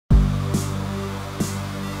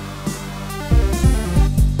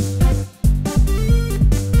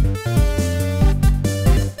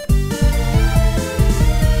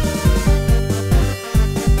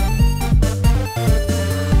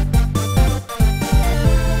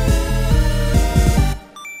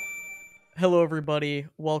Hello, everybody.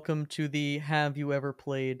 Welcome to the Have You Ever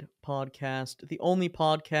Played podcast, the only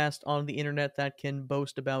podcast on the internet that can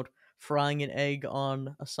boast about frying an egg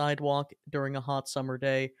on a sidewalk during a hot summer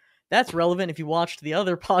day. That's relevant if you watched the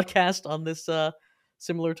other podcast on this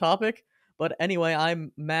similar topic. But anyway,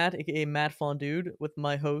 I'm Matt, aka Matt Fondude, with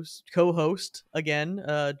my co-host again,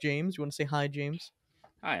 James. You want to say hi, James?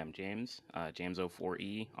 Hi, I'm James.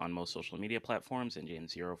 James04E on most social media platforms and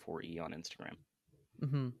James04E on Instagram.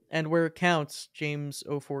 And where it counts, James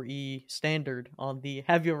O4E standard on the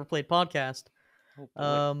Have You Ever Played podcast. Oh boy.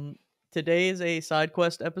 Um, Today is a side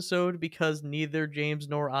quest episode because neither James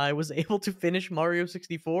nor I was able to finish Mario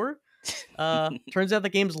 64. Turns out the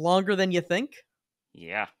game's longer than you think.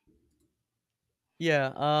 Yeah.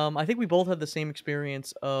 Yeah, I think we both had the same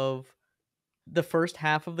experience of the first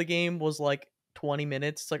half of the game was like 20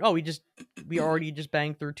 minutes. It's like, oh, we already just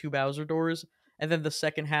banged through two Bowser doors, and then the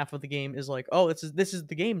second half of the game is like, oh, this is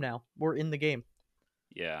the game now. We're in the game.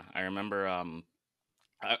 Yeah. I remember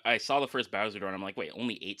I saw the first Bowser door and I'm like, wait,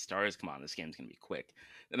 only 8 stars? Come on, this game's gonna be quick.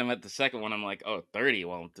 Then I'm at the second one, I'm like, oh, 30.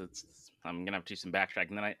 Well, I'm gonna have to do some backtrack.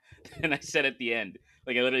 And then I then I said at the end,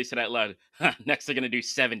 like I literally said out loud, next they're gonna do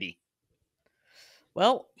 70.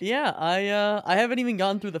 Well, yeah, I haven't even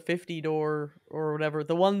gone through the 50 door or whatever.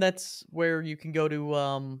 The one that's where you can go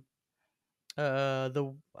to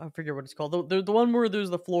the I forget what it's called. The one where there's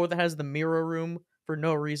the floor that has the mirror room for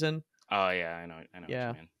no reason. Oh yeah, I know what you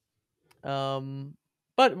Yeah. mean. Um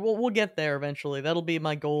but we'll get there eventually. That'll be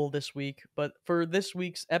my goal this week. But for this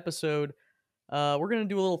week's episode, we're going to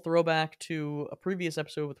do a little throwback to a previous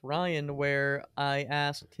episode with Ryan where I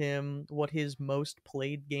asked him what his most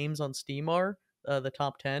played games on Steam are, the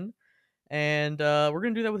top 10. And we're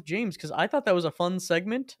going to do that with James because I thought that was a fun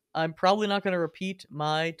segment. I'm probably not going to repeat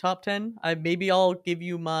my top 10. Maybe I'll give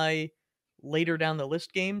you my later down the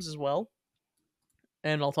list games as well,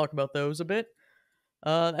 and I'll talk about those a bit.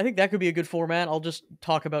 I think that could be a good format. I'll just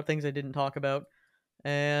talk about things I didn't talk about.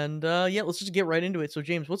 And yeah, let's just get right into it. So,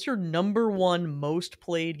 James, what's your number one most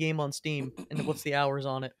played game on Steam, and what's the hours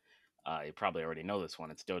on it? You probably already know this one.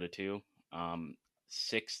 It's Dota 2.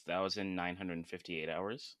 6,958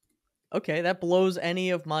 hours. Okay, that blows any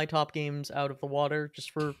of my top games out of the water. Just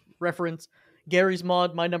for reference, Gary's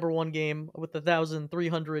Mod, my number one game with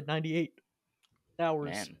 1,398 hours.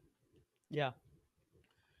 Man. Yeah.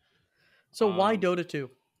 So why Um Dota 2?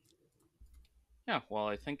 yeah, well,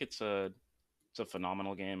 I think it's a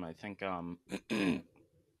phenomenal game. I think so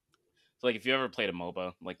like if you ever played a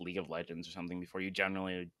MOBA like League of Legends or something before, you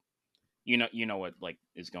generally you know what like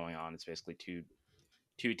is going on. It's basically two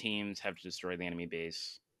teams have to destroy the enemy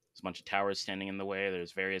base. There's a bunch of towers standing in the way.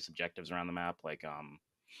 There's various objectives around the map, like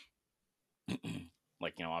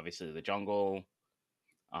obviously the jungle.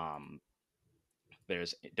 Um,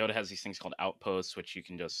 there's Dota has these things called outposts, which you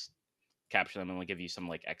can just capture them and they'll give you some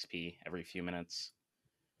like XP every few minutes.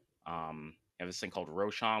 You have this thing called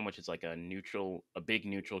Roshan, which is like a big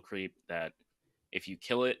neutral creep that if you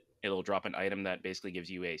kill it, it'll drop an item that basically gives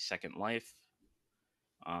you a second life.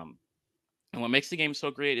 Um, and what makes the game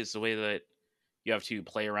so great is the way that you have to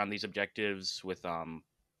play around these objectives with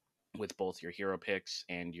both your hero picks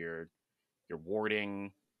and your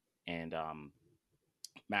warding and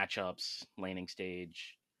matchups, laning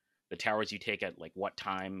stage, the towers you take at like what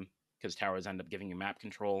time, because towers end up giving you map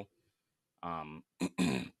control. Um,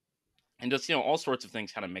 and just all sorts of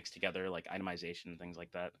things kind of mixed together, like itemization and things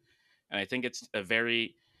like that. And I think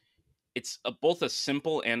both a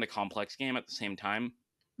simple and a complex game at the same time.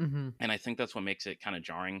 Mm-hmm. And I think that's what makes it kind of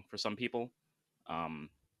jarring for some people. Um,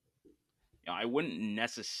 I wouldn't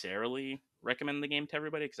necessarily recommend the game to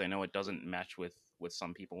everybody because I know it doesn't mesh with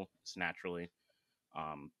some people. It's naturally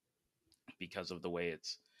um, because of the way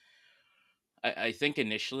it's. I think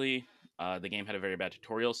initially the game had a very bad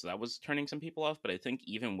tutorial, so that was turning some people off. But I think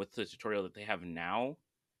even with the tutorial that they have now,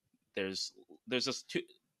 there's just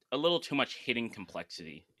a little too much hidden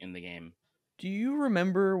complexity in the game. Do you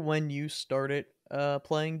remember when you started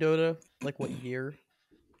playing Dota? Like what year?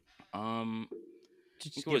 I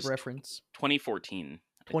think Just it give was reference. 2014.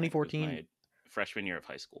 I think was 2014. my freshman year of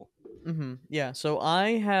high school. Yeah. So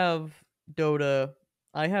I have Dota.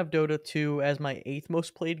 I have Dota 2 as my eighth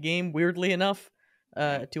most played game. Weirdly enough,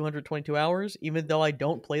 Wow. 222 hours. Even though I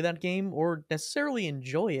don't play that game or necessarily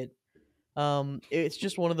enjoy it. It's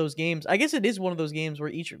just one of those games. I guess it is one of those games where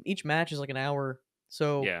each match is like an hour.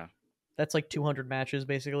 So Yeah, that's like 200 matches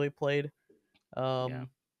basically played. yeah. Um,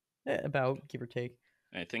 about give or take.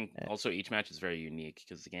 And I think Uh, also each match is very unique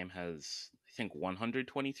because the game has I think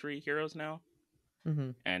 123 heroes now,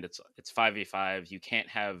 mhm. and it's 5v5. You can't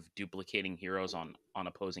have duplicating heroes on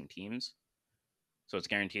opposing teams. So it's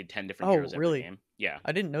guaranteed 10 different Oh, heroes every really? game. Yeah.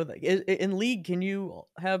 I didn't know that. In League, can you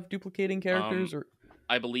have duplicating Um, characters or?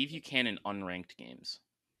 I believe you can in unranked games.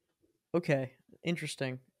 Okay,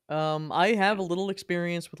 interesting. I have Yeah. a little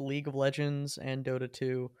experience with League of Legends and Dota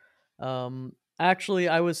 2. Actually,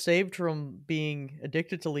 I was saved from being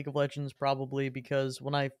addicted to League of Legends probably because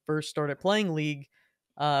when I first started playing League,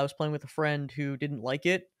 I was playing with a friend who didn't like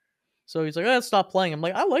it. So he's like, "Oh, let's stop playing." I'm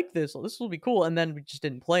like, "I like this. This will be cool." And then we just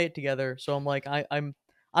didn't play it together. So I'm like,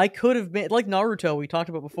 I could have been like Naruto we talked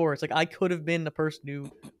about before. It's like I could have been the person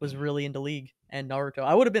who was really into League and Naruto.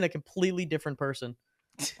 I would have been a completely different person.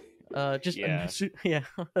 Just Yeah. yeah.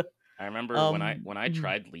 I remember when I Mhm,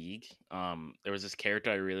 tried League, there was this character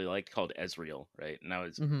I really liked called Ezreal, right? And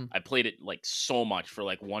mhm. I played it like so much for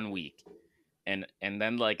like 1 week. And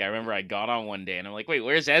then like I remember I got on one day and I'm like, wait,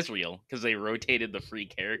 where's Ezreal? Because they rotated the free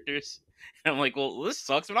characters. And I'm like, well, this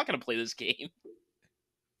sucks. We're not gonna play this game.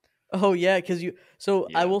 Oh yeah, because you. So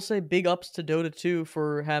I Yeah. will say big ups to Dota 2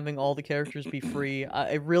 for having all the characters be free.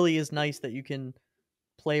 It really is nice that you can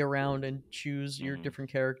play around and choose your hmm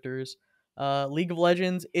different characters. League of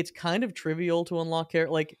Legends, it's kind of trivial to unlock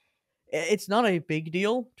like it's not a big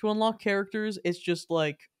deal to unlock characters. It's just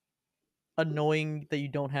like annoying that you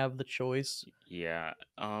don't have the choice. Yeah.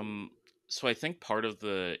 So I think part of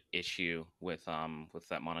the issue with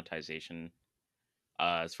that monetization,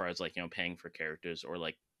 as far as like paying for characters or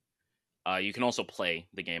like you can also play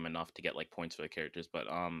the game enough to get like points for the characters, but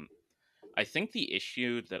I think the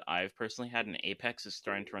issue that I've personally had in Apex is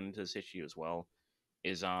starting to run into this issue as well.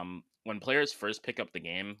 Is when players first pick up the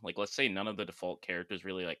game, like let's say none of the default characters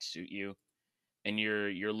really like suit you, and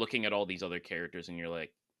you're looking at all these other characters, and you're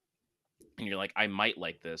like, I might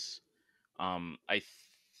like this. I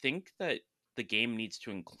think that the game needs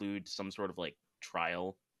to include some sort of like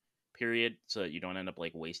trial period so that you don't end up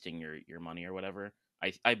like wasting your money or whatever.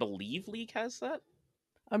 I believe League has that.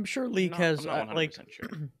 I'm sure I'm League not has I'm not like 100% sure.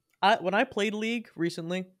 when I played League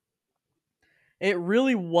recently, it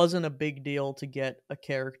really wasn't a big deal to get a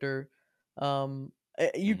character.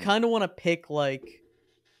 You hmm kind of want to pick like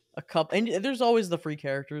a couple, and there's always the free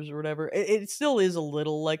characters or whatever. It still is a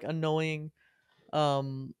little like annoying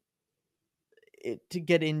um to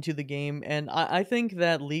get into the game, and I think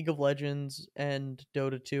that League of Legends and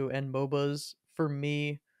Dota 2 and MOBAs for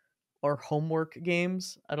me are homework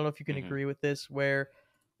games. I don't know if you can hmm agree with this, where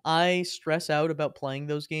I stress out about playing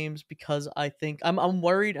those games because I think I'm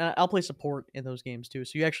worried. I'll play support in those games too,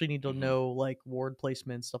 so you actually need to hmm know like ward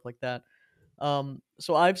placement stuff like that.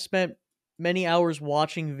 So I've spent many hours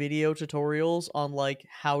watching video tutorials on like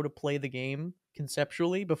how to play the game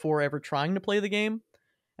conceptually before ever trying to play the game,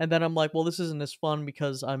 and then I'm like, well, this isn't as fun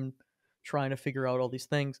because I'm trying to figure out all these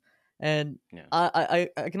things. And Yeah. I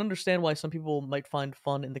can understand why some people might find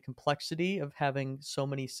fun in the complexity of having so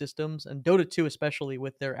many systems, and Dota 2 especially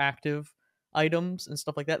with their active items and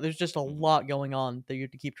stuff like that. There's just a hmm lot going on that you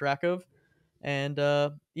have to keep track of. And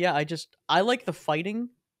yeah, I like the fighting,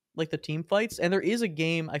 like the team fights. And there is a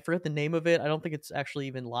game, I forget the name of it. I don't think it's actually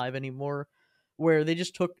even live anymore, where they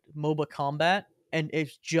just took MOBA combat and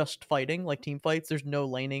it's just fighting, like team fights. There's no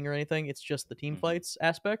laning or anything. It's just the team hmm fights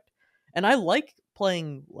aspect. And I like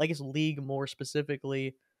playing, I guess, League more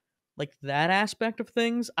specifically, like that aspect of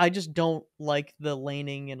things. I just don't like the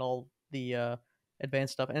laning and all the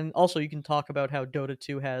advanced stuff. And also, you can talk about how Dota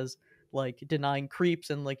 2 has like denying creeps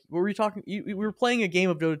and like we were talking. We were playing a game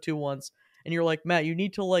of Dota 2 once, and you're like, Matt, you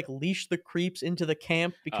need to like leash the creeps into the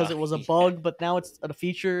camp because it was a Yeah. bug, but now it's a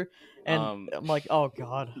feature. And Um. I'm like, oh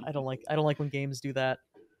god, I don't like when games do that.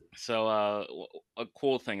 So a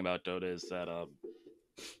cool thing about Dota is that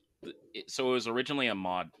so it was originally a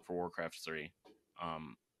mod for Warcraft 3.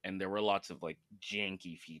 And there were lots of like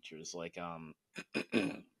janky features like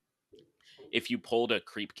if you pulled a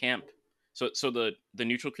creep camp, so the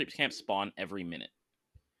neutral creep camp spawn every minute.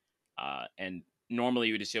 And normally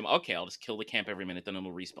you would assume, okay, I'll just kill the camp every minute, then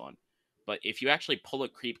it'll respawn. But if you actually pull a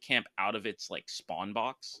creep camp out of its like spawn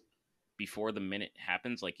box before the minute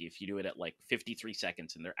happens, like if you do it at like 53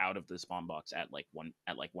 seconds and they're out of the spawn box at like 1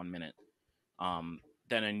 minute, um,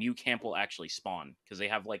 then a new camp will actually spawn because they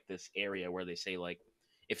have like this area where they say like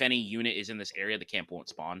if any unit is in this area, the camp won't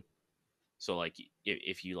spawn. So like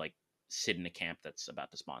if you like sit in a camp that's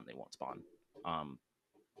about to spawn, they won't spawn. Um,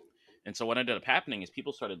 and so what ended up happening is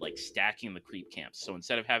people started like stacking the creep camps. So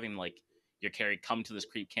instead of having like your carry come to this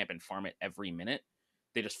creep camp and farm it every minute,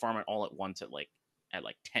 they just farm it all at once at like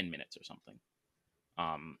 10 minutes or something.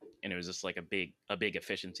 And it was just like a big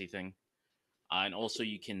efficiency thing. And also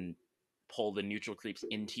you can pull the neutral creeps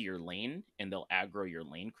into your lane and they'll aggro your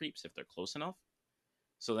lane creeps if they're close enough.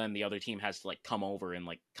 So then the other team has to like come over and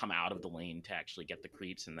like come out of the lane to actually get the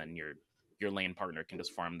creeps, and then your lane partner can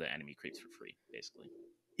just farm the enemy creeps for free, basically.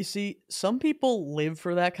 You see, some people live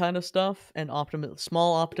for that kind of stuff and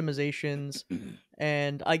small optimizations.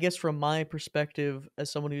 And I guess from my perspective,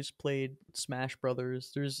 as someone who's played Smash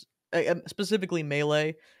Brothers, there's specifically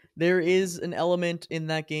Melee. There Hmm. is an element in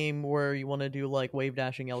that game where you want to do like wave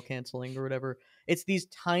dashing, L canceling, or whatever. It's these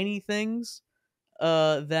tiny things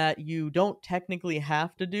that you don't technically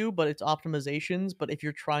have to do, but it's optimizations. But if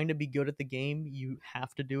you're trying to be good at the game, you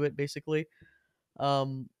have to do it basically.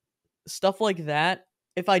 Um, Stuff like that.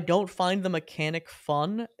 If I don't find the mechanic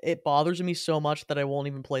fun, it bothers me so much that I won't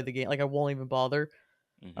even play the game. Like I won't even bother.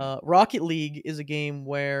 Hmm. Rocket League is a game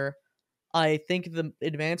where I think the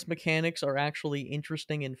advanced mechanics are actually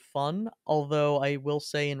interesting and fun. Although I will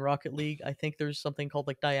say in Rocket League, I think there's something called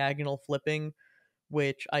like diagonal flipping,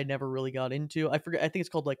 which I never really got into. I forget. I think it's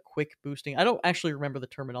called like quick boosting. I don't actually remember the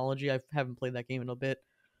terminology. I haven't played that game in a bit.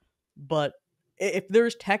 But if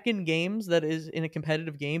there's tech in games that is in a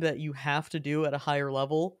competitive game that you have to do at a higher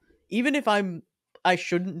level, even if I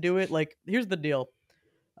shouldn't do it. Like here's the deal.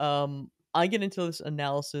 I get into this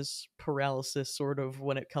analysis paralysis sort of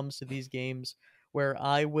when it comes to these games where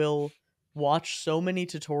I will watch so many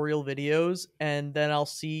tutorial videos and then I'll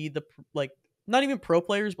see like not even pro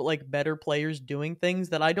players but like better players doing things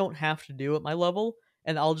that I don't have to do at my level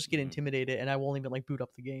and I'll just get Hmm. intimidated and I won't even like boot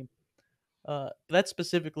up the game. That's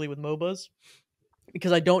specifically with MOBAs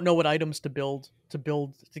because I don't know what items to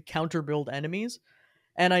counter build enemies.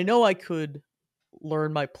 And I know I could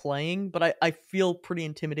learn by playing, but I feel pretty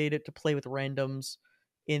intimidated to play with randoms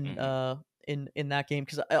in Hmm. uh in that game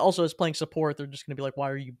because I also as playing support, they're just gonna be like, "Why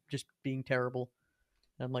are you just being terrible?"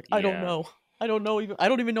 And I'm like, "I don't Yeah. know. I don't know even. I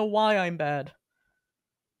don't even know why I'm bad."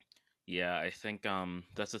 Yeah, I think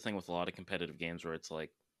that's the thing with a lot of competitive games where it's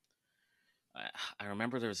like I, I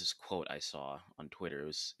remember there was this quote I saw on Twitter. It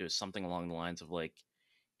was something along the lines of like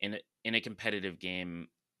in a competitive game,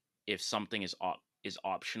 if something is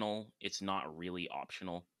optional, it's not really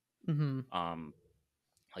optional. Hmm. Um,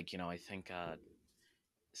 like I think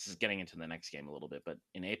this is getting into the next game a little bit, but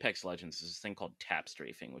in Apex Legends, there's this thing called tap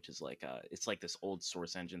strafing, which is like it's like this old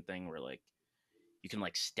Source Engine thing where like you can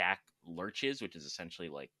like stack lurches, which is essentially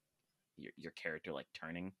like your character like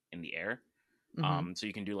turning in the air. Hmm. So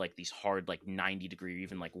you can do like these hard like 90-degree, or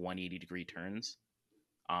even like 180-degree turns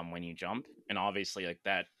when you jump, and obviously like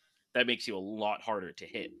that makes you a lot harder to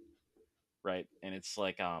hit, right? And it's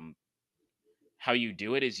like how you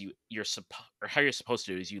do it is or how you're supposed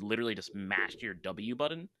to do is you literally just mash your W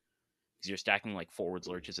button because you're stacking like forwards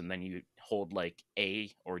lurches, and then you hold like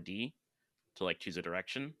A or D to like choose a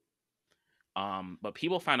direction. But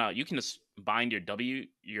people found out you can just bind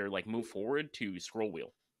your like move forward to scroll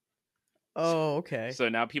wheel. So, Oh, okay. so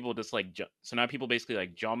now people just like so now people basically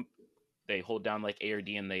like jump, they hold down like A or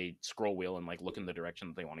D and they scroll wheel and like look in the direction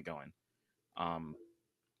that they want to go in. Um,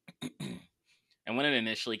 and when it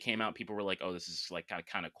initially came out, people were like, "Oh, this is like a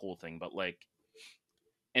kind of cool thing," but like,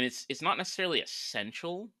 and it's not necessarily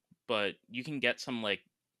essential, but you can get some like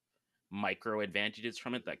micro advantages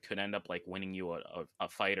from it that could end up like winning you a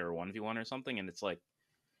fight or 1v1 or something. And it's like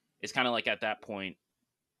it's kind of like at that point,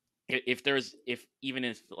 if even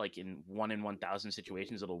if like in 1 in 1,000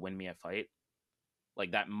 situations it'll win me a fight,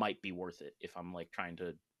 like that might be worth it if I'm like trying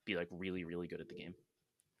to be like really really good at the game.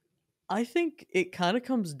 I think it kind of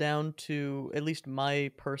comes down to at least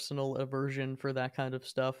my personal aversion for that kind of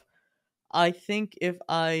stuff. I think if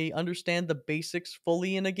I understand the basics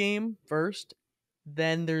fully in a game first,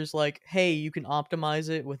 then there's like, hey, you can optimize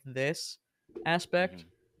it with this aspect. Hmm.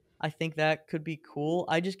 I think that could be cool.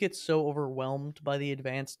 I just get so overwhelmed by the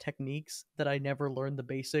advanced techniques that I never learn the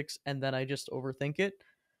basics and then I just overthink it.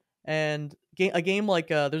 And a game like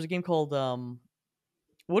there's a game called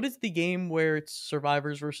what is the game where it's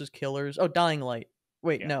survivors versus killers? Oh, Dying Light.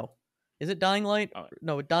 Wait, Yeah. no. Is it Dying Light? Oh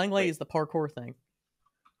No, Dying Light wait. is the parkour thing.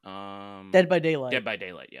 Um, Dead by Daylight. Dead by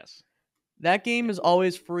Daylight. Yes. That game Yeah. is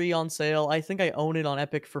always free on sale. I think I own it on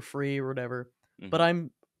Epic for free or whatever. But Hmm.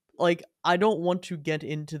 I'm like I don't want to get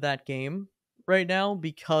into that game right now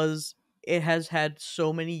because it has had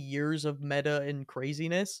so many years of meta and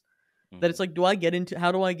craziness that it's Hmm. like do I get into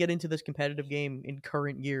how do I get into this competitive game in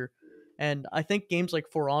current year? And I think games like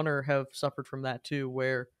For Honor have suffered from that too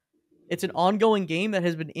where it's an ongoing game that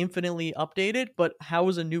has been infinitely updated, but how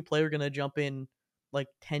is a new player going to jump in like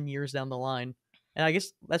 10 years down the line? And I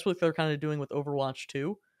guess that's what they're kind of doing with Overwatch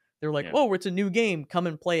 2. They're like, Yeah. "Oh, it's a new game, come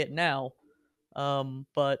and play it now."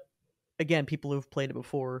 But again, people who've played it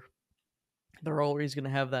before, they're always going to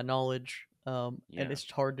have that knowledge. And Yeah. it's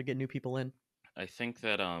hard to get new people in. I think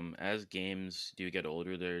that as games do get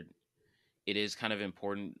older, it is kind of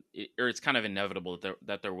important, or it's kind of inevitable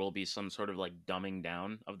that there will be some sort of like dumbing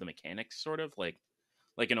down of the mechanics, sort of like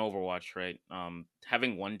in Overwatch, right?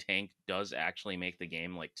 Having one tank does actually make the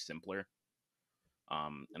game like simpler.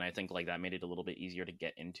 And I think like that made it a little bit easier to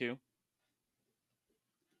get into.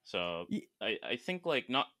 So Y- I think like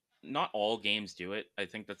not all games do it. I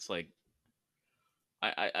think that's like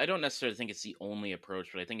I don't necessarily think it's the only approach,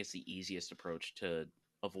 but I think it's the easiest approach to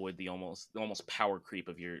avoid the almost power creep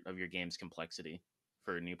of your game's complexity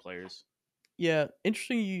for new players. Yeah,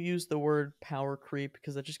 interesting you use the word power creep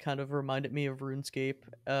because that just kind of reminded me of RuneScape.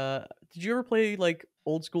 Did you ever play like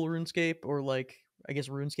old school RuneScape or like I guess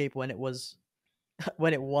RuneScape when it was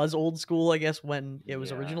when it was old school? I guess when it was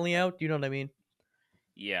Yeah, originally out. Do you know what I mean?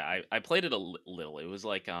 yeah. I played it a little. It was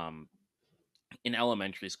like in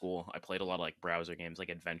elementary school. I played a lot of like browser games like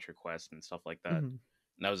Adventure Quest and stuff like that. Hmm. And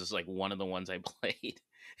that was just like one of the ones I played.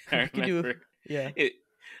 I I could do. remember Yeah. it.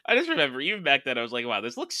 I just remember even back then I was like, wow,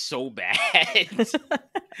 this looks so bad.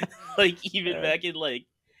 Like even Uh, back in like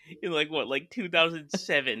what like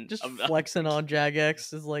 2007. just I'm flexing on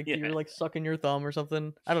Jagex is like yeah. you're like sucking your thumb or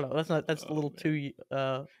something. I don't know. That's a Oh little man, too it's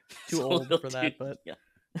a old little for too that, but yeah.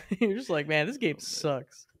 you're just like, man, this game Oh man,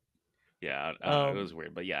 sucks. yeah. I don't know. It Um, was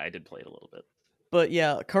weird, but yeah, I did play it a little bit. but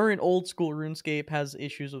yeah, current old school RuneScape has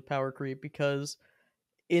issues with power creep because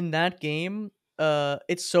in that game,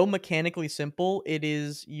 it's so mechanically simple. It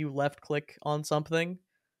is you left click on something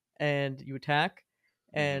and you attack.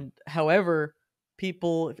 Hmm. And however,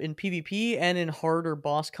 people in PvP and in harder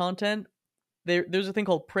boss content, there's a thing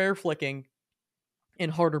called prayer flicking in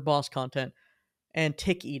harder boss content and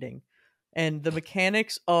tick eating. And the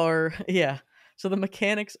mechanics are yeah. So the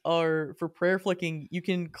mechanics are for prayer flicking, you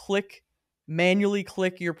can manually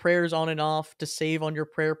click your prayers on and off to save on your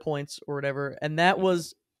prayer points or whatever. And that Hmm.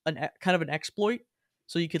 was kind of an exploit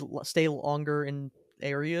so you could stay longer in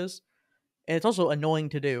areas. And it's also annoying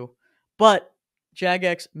to do. But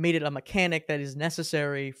Jagex made it a mechanic that is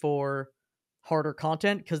necessary for harder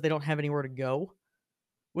content because they don't have anywhere to go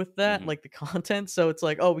with that, Hmm. like the content. So it's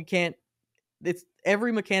like, oh, we can't it's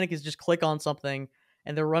every mechanic is just click on something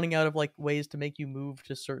and they're running out of like ways to make you move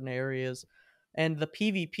to certain areas. And the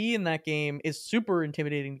PvP in that game is super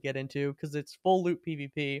intimidating to get into because it's full loot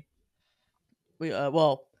PvP.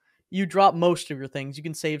 Well, you drop most of your things. You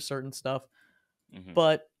can save certain stuff, Hmm.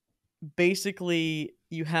 but basically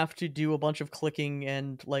you have to do a bunch of clicking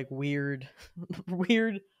and like weird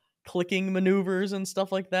weird clicking maneuvers and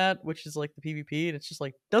stuff like that, which is like the PvP, and it's just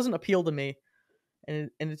like doesn't appeal to me, and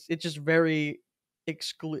it's just very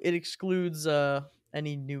it excludes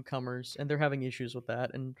any newcomers, and they're having issues with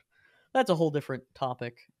that, and that's a whole different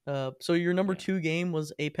topic. So your number Yeah. 2 game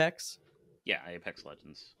was Apex. Yeah. Apex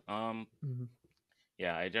Legends. Mhm.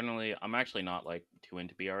 Yeah. I'm actually not like too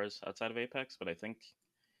into BRs outside of Apex, but I think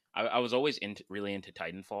I was always really into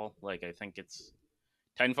Titanfall. Like I think it's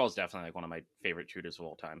Titanfall is definitely like one of my favorite shooters of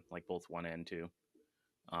all time, like both one and two.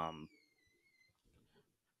 Um,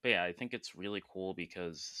 but yeah, I think it's really cool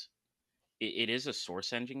because it is a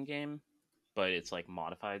source engine game, but it's like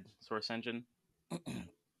modified source engine.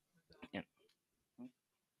 Yeah.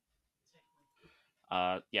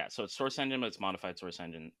 Yeah, so it's source engine, but it's modified source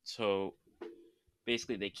engine. So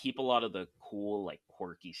basically, they keep a lot of the cool, like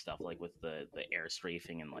quirky stuff, like with the air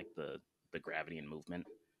strafing and like the gravity and movement.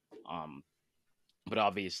 Um, but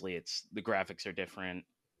obviously, it's the graphics are different.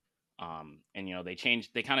 And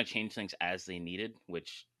they kind of change things as they needed,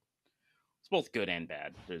 which it's both good and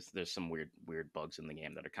bad. There's some weird bugs in the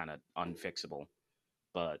game that are kind of unfixable,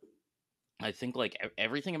 but I think like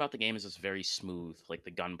everything about the game is just very smooth, like the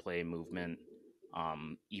gunplay, movement,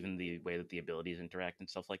 even the way that the abilities interact and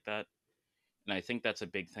stuff like that. And I think that's a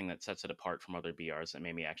big thing that sets it apart from other BRs that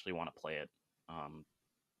made me actually want to play it. Um,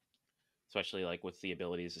 Especially like with the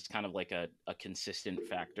abilities, it's kind of like a consistent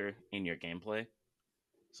factor in your gameplay.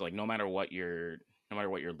 So like no matter what your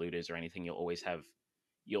loot is or anything, you'll always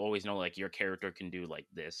know like your character can do like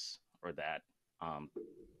this or that. And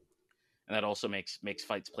that also makes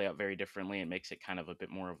fights play out very differently. It makes it kind of a bit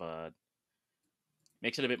more of a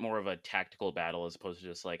makes it a bit more of a tactical battle as opposed to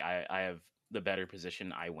just like I have the better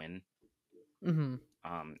position, I win. Mhm.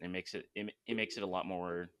 It makes it a lot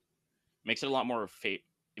more makes it a lot more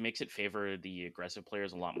it makes it favor the aggressive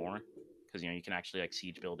players a lot more because you can actually like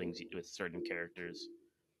siege buildings with certain characters,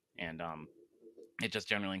 and it just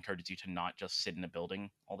generally encourages you to not just sit in a building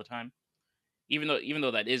all the time. Even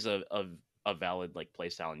though that is a valid like play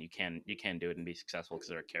style and you can do it and be successful because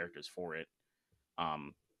there are characters for it.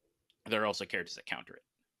 Um, there are also characters that counter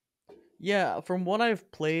it. Yeah, from what I've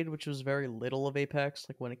played, which was very little of Apex,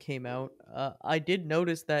 like when it came out, I did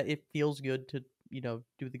notice that it feels good to,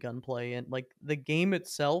 do the gunplay and like the game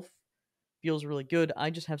itself. feels really good. I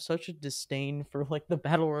just have such a disdain for like the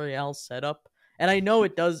battle royale setup. And I know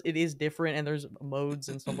it is different and there's modes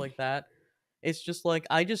and stuff like that. It's just like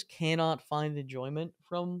I just cannot find enjoyment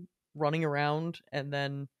from running around and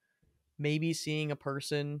then maybe seeing a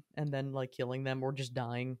person and then like killing them or just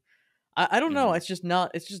dying. I don't know. Hmm. It's just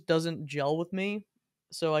not. It just doesn't gel with me.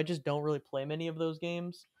 So I just don't really play many of those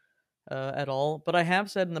games at all. But I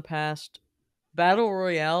have said in the past, battle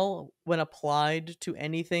royale when applied to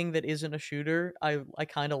anything that isn't a shooter, I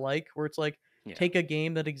kind of like. Where it's like Yeah. take a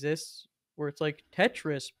game that exists where it's like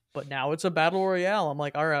Tetris, but now it's a battle royale. I'm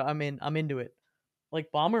like, all right, I'm in. I'm into it.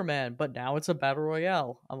 Like Bomberman, but now it's a battle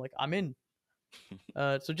royale. I'm like, I'm in.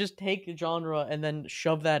 So just take a genre and then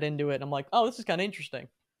shove that into it. I'm like, oh, this is kind of interesting.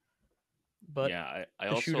 But Yeah, I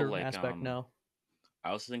the also shooter like aspect, no.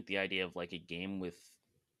 I also think the idea of like a game with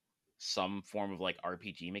some form of like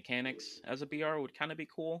RPG mechanics as a BR would kind of be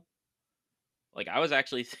cool. Like I was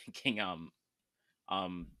actually thinking um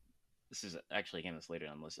this is actually a game that's later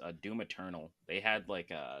on the list. Doom Eternal. They had like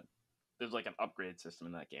there's like an upgrade system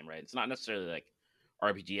in that game, right? It's not necessarily like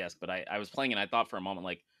RPG-esque, but I was playing and I thought for a moment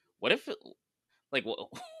like what if like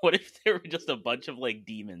what if there were just a bunch of like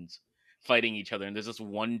demons fighting each other and there's just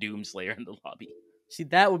one Doom Slayer in the lobby? See,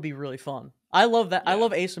 that would be really fun. I love that. I Yeah.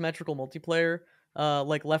 love asymmetrical multiplayer,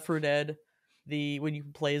 like Left 4 Dead, the when you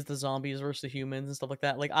play as the zombies versus the humans and stuff like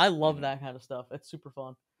that. Like I love Hmm. that kind of stuff. It's super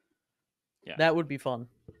fun. Yeah. That would be fun.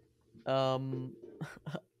 Um,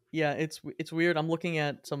 yeah, it's weird. I'm looking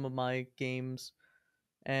at some of my games,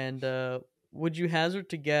 and would you hazard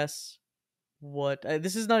to guess what?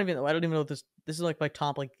 This is not even. I don't even know what this. This is like my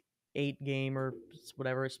top like 8 game or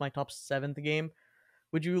whatever. It's my top 7th game.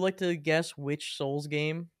 Would you like to guess which Souls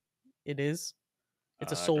game it is?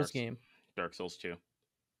 It's a Uh Souls Dark game. Dark Souls 2.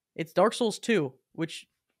 It's Dark Souls 2, which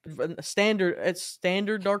standard it's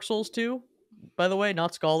standard Dark Souls 2, by the way,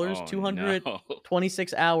 not Scholars, Oh no.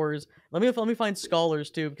 226 hours. Let me find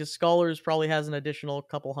Scholars too because Scholars probably has an additional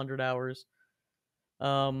couple hundred hours.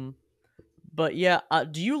 Um but yeah,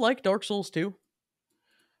 do you like Dark Souls 2?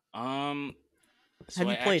 um so Have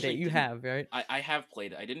I you played it? actually You didn't have, right? I have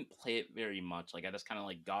played it. I didn't play it very much. Like I just kind of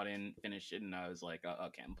like got in, finished it, and I was like,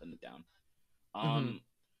 okay, I'm putting it down. Mhm. Um,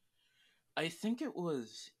 I think it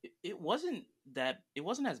wasn't that it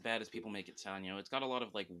wasn't as bad as people make it sound. You know, it's got a lot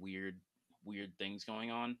of like weird things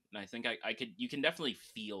going on, and I think I could you can definitely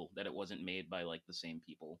feel that it wasn't made by like the same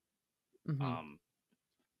people. Mhm. Um,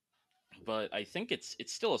 but I think it's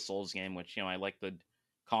still a Souls game, which you know I like the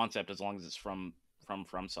concept as long as it's from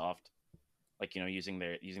Soft, like you know using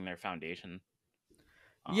their foundation.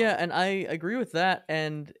 Yeah, Um, and I agree with that.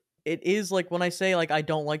 And it is like when I say like I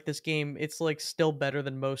don't like this game, it's like still better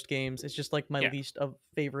than most games. It's just like my yeah. least of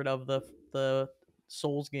favorite of the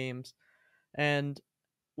Souls games. And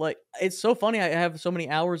like it's so funny I have so many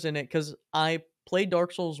hours in it because I played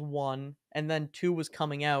Dark Souls 1 and then 2 was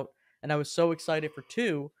coming out, and I was so excited for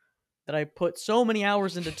 2 that I put so many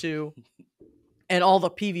hours into 2, and all the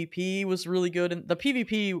PvP was really good, and the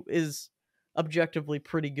PvP is objectively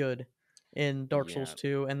pretty good in Dark Souls Yeah,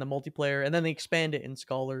 2 and the multiplayer, and then they expand it in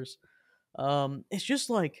Scholars. It's just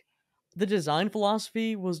like the design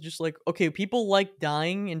philosophy was just like, okay, people like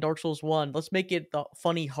dying in Dark Souls 1. Let's make it the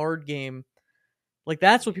funny hard game. Like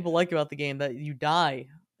that's what people yeah, like about the game, that you die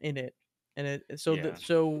in it. And yeah.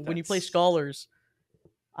 so when you play That's Scholars,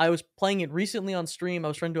 I was playing it recently on stream. I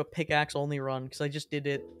was trying to do a pickaxe only run because I just did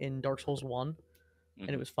it in Dark Souls 1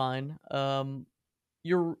 and it hmm was fine.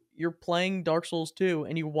 You're playing Dark Souls 2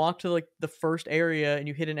 and you walk to like the first area and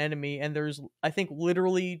you hit an enemy and there's I think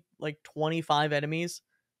literally like 25 enemies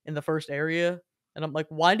in the first area, and I'm like,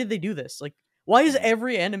 why did they do this? Like why is hmm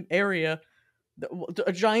every area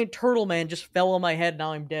a giant turtle man just fell on my head,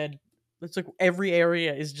 now I'm dead. It's like every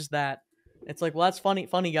area is just that. It's like, well, that's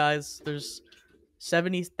funny guys. There's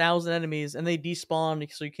 70,000 enemies and they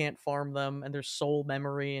despawn so you can't farm them, and there's soul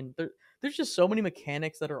memory, and there's just so many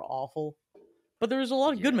mechanics that are awful. But there's a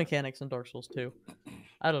lot of good yeah. mechanics in Dark Souls 2.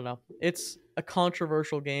 I don't know. It's a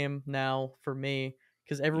controversial game now for me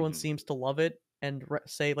because everyone hmm seems to love it and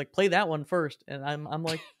say like play that one first, and I'm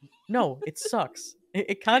like, no, it sucks.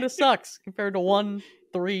 It kind of If sucks compared to 1,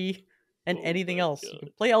 3, and oh anything my else. You can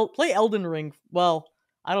god. play Elden Ring. Well,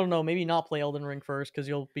 I don't know. Maybe not play Elden Ring first because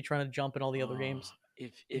you'll be trying to jump in all the other games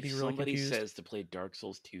and If be really somebody confused. says to play Dark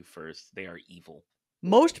Souls 2 first, they are evil.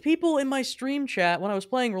 Most people in my stream chat when I was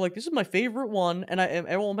playing were like, "This is my favorite one," and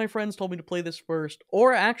all my friends told me to play this first.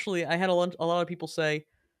 Or actually, I had a lot of people say,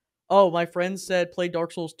 "Oh, my friend said play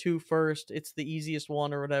Dark Souls 2 first. It's the easiest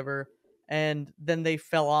one or whatever." And then they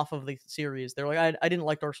fell off of the series. They're like, I didn't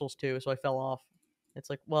like Dark Souls 2, so I fell off. It's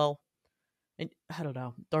like, well, I don't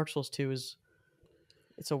know. Dark Souls 2 is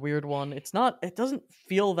It's a weird one. It's not. It doesn't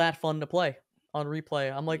feel that fun to play on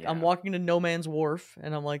replay. I'm like, I'm Yeah. walking to No Man's Wharf,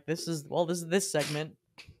 and I'm like, this is this segment.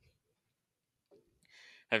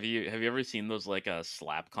 Have you ever seen those like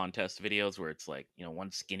slap contest videos where it's like,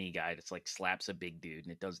 one skinny guy just like slaps a big dude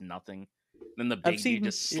and it does nothing. Then the I've big dude seen,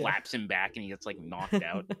 just yeah, slaps him back and he gets like knocked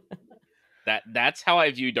out. That's how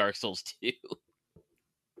I view Dark Souls 2.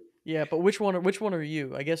 yeah. But which one are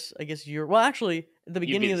you? I guess you're. Well, actually, at the You'd be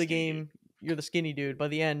beginning the of the skinny dude. game, you're the skinny dude. By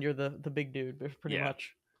the end, you're the big dude, pretty Yeah.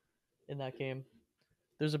 much in that game.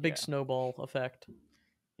 There's a big Yeah. snowball effect.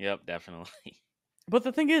 Yep, definitely. But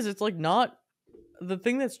the thing is, it's like not the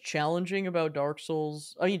thing that's challenging about Dark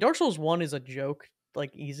Souls. I mean, Dark Souls One is a joke,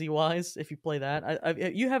 like easy wise. If you play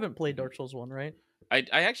that, you haven't played Mhm. Dark Souls One, right? I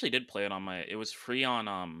actually did play it it was free on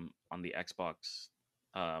the Xbox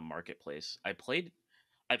marketplace. I played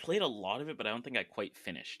a lot of it, but I don't think I quite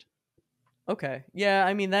finished. Okay, yeah.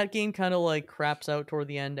 I mean, that game kind of like craps out toward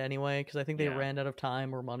the end anyway, because I think they Yeah. ran out of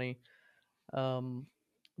time or money. Um,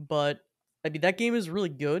 but I mean, that game is really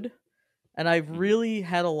good, and I've Hmm. really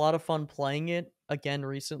had a lot of fun playing it again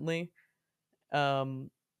recently. Um,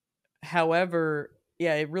 However,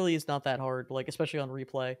 yeah, it really is not that hard, like especially on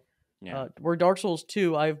replay. Yeah. Where Dark Souls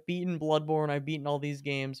 2, I've beaten Bloodborne, I've beaten all these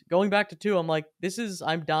games. Going back to 2, I'm like,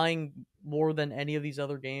 I'm dying more than any of these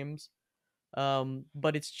other games.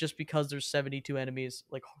 But it's just because there's 72 enemies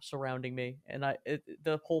like surrounding me, and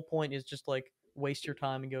the whole point is just like waste your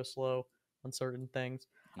time and go slow on certain things.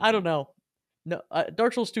 I Hmm. don't know. No,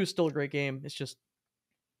 Dark Souls 2 is still a great game. It's just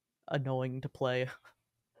annoying to play.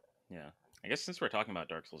 Yeah. I guess since we're talking about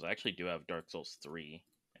Dark Souls, I actually do have Dark Souls 3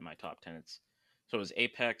 in my top 10. So it was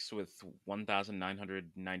Apex with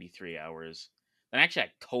 1,993 hours. Then actually I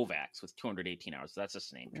had Kovacs with 218 hours. So that's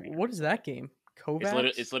just a name trainer. What is that game? It's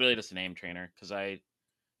Kovacs? literally just a name trainer because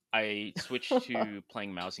I switched to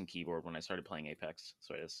playing mouse and keyboard when I started playing Apex,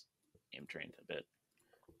 so I just name trained a bit.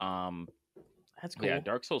 Um, That's but yeah, cool.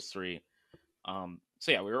 Dark Souls 3.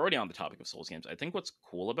 So yeah, we were already on the topic of Souls games. I think what's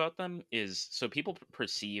cool about them is so people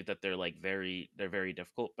perceive that they're very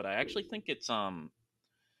difficult, but I actually think it's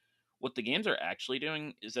what the games are actually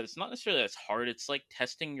doing is that it's not necessarily as hard. It's like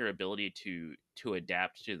testing your ability to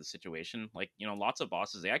adapt to the situation. Like, lots of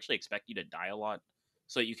bosses, they actually expect you to die a lot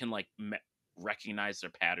so that you can like recognize their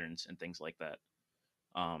patterns and things like that.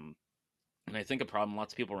 Um and I think a problem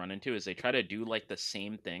lots of people run into is they try to do like the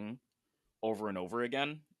same thing over and over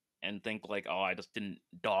again and think like, oh, I just didn't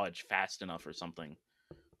dodge fast enough or something.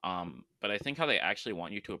 But I think how they actually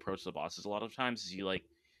want you to approach the bosses a lot of times is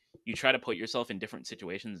you try to put yourself in different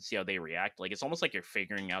situations and see how they react. Like it's almost like you're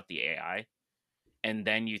figuring out the AI, and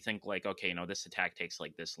then you think like, okay, this attack takes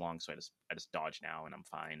like this long, so I just dodge now and I'm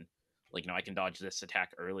fine. Like, I can dodge this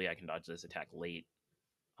attack early, I can dodge this attack late.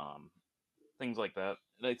 Um, Things like that.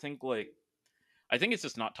 And I think it's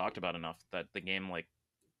just not talked about enough that the game like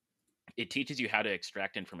it teaches you how to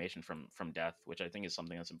extract information from death, which I think is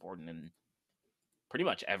something that's important in pretty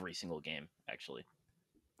much every single game, actually.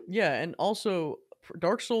 Yeah, and also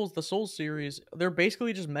Dark Souls, the Souls series, they're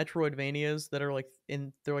basically just Metroidvanias that are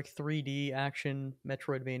they're like 3D action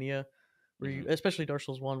Metroidvania where you, Hmm. especially Dark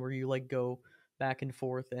Souls 1, where you like go back and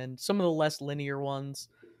forth, and some of the less linear ones,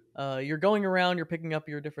 you're going around, you're picking up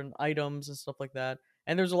your different items and stuff like that.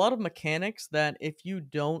 And there's a lot of mechanics that if you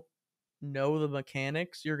don't know the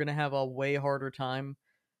mechanics, you're going to have a way harder time.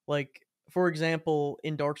 Like for example,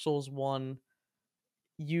 in Dark Souls 1,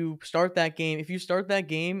 you start that game if you start that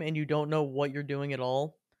game and you don't know what you're doing at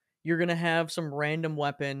all, you're going to have some random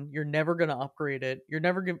weapon, you're never going to upgrade it, you're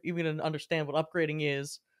never even going to understand what upgrading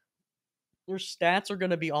is, your stats are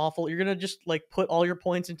going to be awful, you're going to just like put all your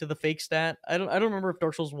points into the fake stat. I don't remember if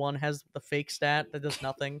Dark Souls 1 has the fake stat that does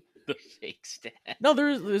nothing. The fake stat. No,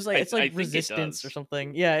 there's like it's like I think it resistance or does.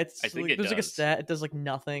 something. Yeah, I it's think like it there's like a does. stat, it does like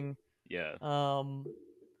nothing. Yeah. um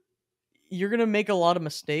you're gonna make a lot of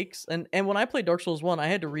mistakes, and when I played Dark Souls 1, I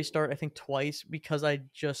had to restart I think twice because I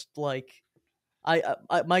just like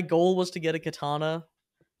my goal was to get a katana,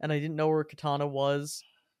 and I didn't know where katana was,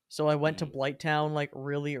 so I went to Hmm. Blight Town like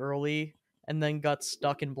really early, and then got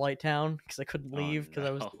stuck in Blight Town because I couldn't Oh leave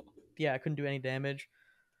because no. I couldn't do any damage.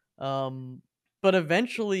 Um, but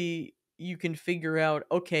eventually you can figure out,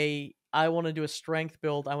 okay, I want to do a strength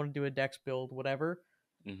build, I want to do a dex build, whatever,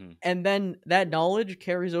 Hmm. and then that knowledge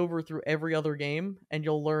carries over through every other game, and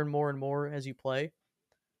you'll learn more and more as you play.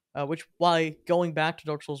 Which why going back to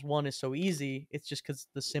Dark Souls 1 is so easy. It's just because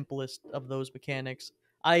the simplest of those mechanics.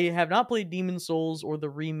 I have not played Demon Souls or the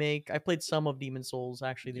remake. I played some of Demon Souls,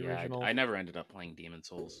 actually, the Yeah, original. I never ended up playing Demon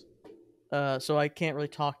Souls. So I can't really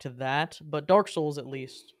talk to that, but Dark Souls at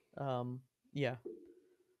least. Yeah.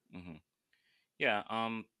 Hmm. Yeah.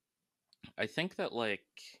 I think that like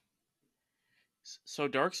so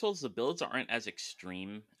Dark Souls, the builds aren't as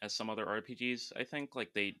extreme as some other RPGs. I think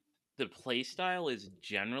like the play style is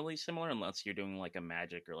generally similar unless you're doing like a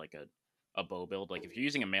magic or like a bow build. Like if you're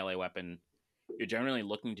using a melee weapon, you're generally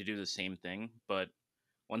looking to do the same thing. But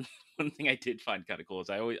one one thing I did find kind of cool is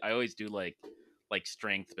I always do like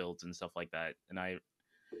strength builds and stuff like that. And I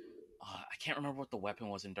can't remember what the weapon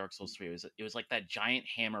was in Dark Souls 3. It was like that giant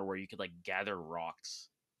hammer where you could like gather rocks.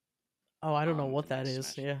 Oh, I don't know what And like that is.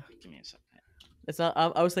 smash. Yeah, Give me a second. it's not.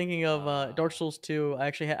 I was thinking of Dark Souls 2. I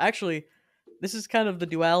actually this is kind of the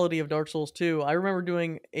duality of Dark Souls 2. I remember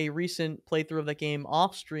doing a recent playthrough of that game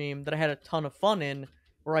off stream that I had a ton of fun in,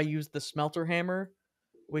 where I used the smelter hammer,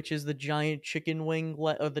 which is the giant chicken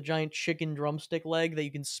or the giant chicken drumstick leg that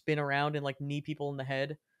you can spin around and like knee people in the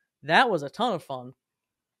head. That was a ton of fun.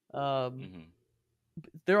 Um, Hmm.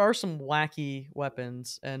 there are some wacky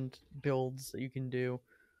weapons and builds that you can do.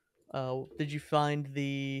 Did you find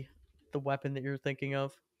the weapon that you're thinking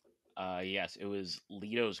of? Yes, it was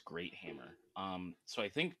Leto's Great Hammer. So I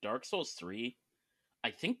think Dark Souls 3,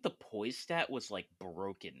 I think the poise stat was like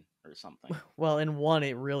broken or something. Well, in one,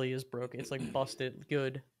 it really is broken. It's like busted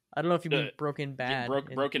good. I don't know if you uh, mean broken yeah, bad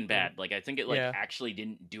in broken the other. bad. Like I think it like Yeah. actually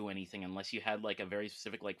didn't do anything unless you had like a very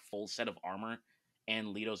specific like full set of armor and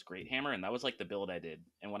Leto's Great Hammer, and that was like the build I did.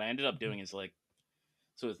 And what I ended up Mhm. doing is like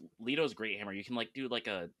so with Leto's Great Hammer, you can like do like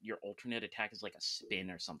a your alternate attack is like a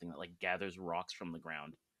spin or something that like gathers rocks from the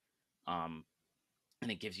ground. Um,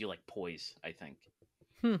 and it gives you like poise, I think.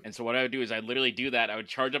 Hmm. And so what I would do is I'd literally do that. I would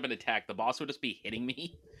charge up an attack. The boss would just be hitting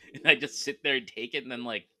me, and I'd just sit there and take it. And then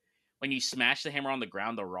like when you smash the hammer on the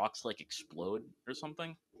ground, the rocks like explode or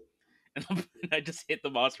something, and I just hit the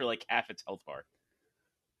boss for like half its health bar.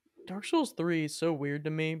 Dark Souls 3 is so weird to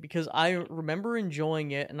me because I Yeah. remember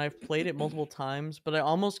enjoying it and I've played it multiple times, but I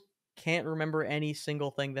almost can't remember any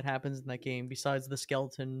single thing that happens in that game besides the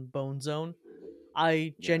skeleton bone zone. I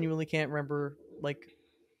Yeah. genuinely can't remember like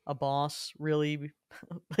a boss really.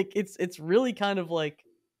 Like it's really kind of like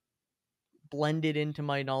blended into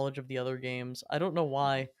my knowledge of the other games. I don't know Hmm.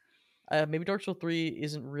 why. Maybe Dark Souls 3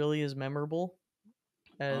 isn't really as memorable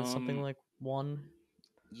as something Um. like 1.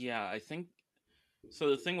 Yeah, I think so.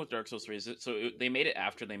 The thing with Dark Souls 3 is they made it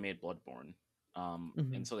after they made Bloodborne. And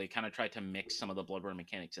Mhm. so they kind of tried to mix some of the Bloodborne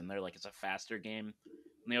mechanics in there. Like it's a faster game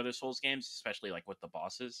than the other Souls games, especially like with the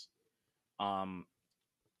bosses. Um,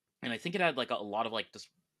 and I think it had like a lot of like this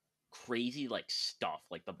crazy like stuff.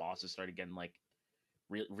 Like the bosses started getting like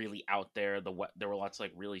really out there. There were lots of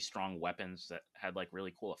like really strong weapons that had like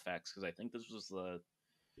really cool effects. Because I think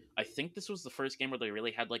this was the first game where they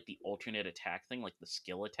really had like the alternate attack thing, like the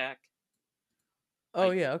skill attack.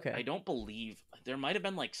 Oh I yeah, okay. I don't believe there might have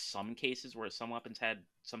been like some cases where some weapons had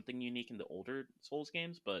something unique in the older Souls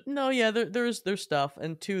games, but No, yeah, there's stuff,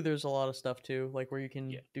 and two, there's a lot of stuff too, like where you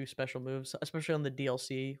yeah, can do special moves, especially on the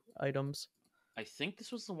DLC items. I think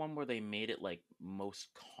this was the one where they made it like most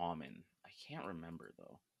common. I can't remember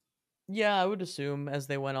though. Yeah, I would assume as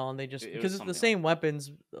they went on, they just It was because it's the something like same that.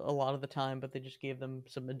 weapons a lot of the time, but they just gave them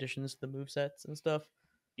some additions to the move sets and stuff.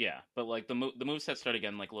 Yeah, but like the moveset started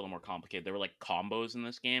getting like a little more complicated. There were like combos in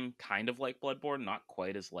this game, kind of like Bloodborne, not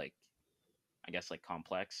quite as like I guess like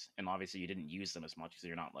complex. And obviously you didn't use them as much because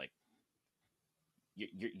you're not like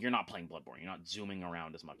you're not playing Bloodborne. You're not zooming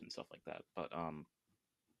around as much and stuff like that. But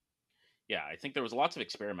yeah, I think there was lots of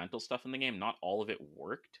experimental stuff in the game. Not all of it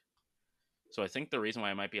worked. So I think the reason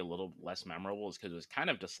why it might be a little less memorable is because it was kind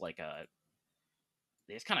of just like a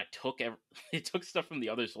they just kind of they took stuff from the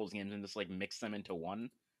other Souls games and just like mixed them into one.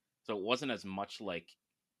 So it wasn't as much like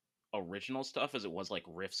original stuff as it was like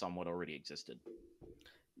riffs on what already existed.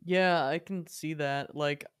 Yeah, I can see that.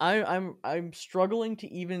 Like I'm struggling to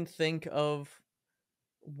even think of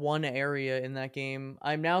one area in that game.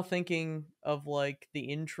 I'm now thinking of like the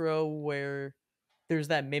intro where there's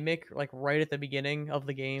that mimic like right at the beginning of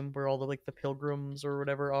the game where all the like the pilgrims or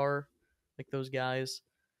whatever are like those guys.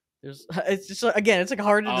 There's it's just again it's like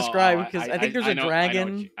hard to Oh, describe because I think there's a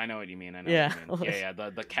dragon. I know what you mean. I know what Yeah. you mean. Yeah, yeah.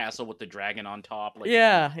 The castle with the dragon on top, like you can,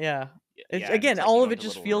 Yeah, yeah. It's yeah, and again it's like you all go of it into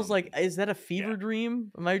just little feels rooms like and is that a yeah. fever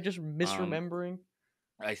dream? Am I just Um, misremembering?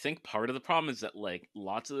 I think part of the problem is that like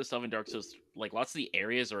lots of the stuff in Dark Souls, like lots of the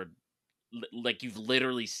areas are like you've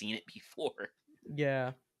literally seen it before.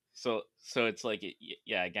 Yeah. So it's like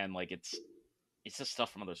yeah, again, like it's just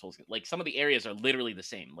stuff from other Souls games. Like some of the areas are literally the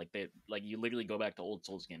same. Like they like you literally go back to old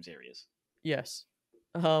Souls games areas. Yes.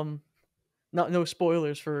 Um not no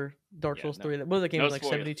spoilers for Dark Yeah, Souls no, 3. That was that game no is like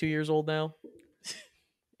spoiler. 72 years old now.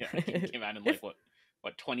 Yeah, that game came out in like if what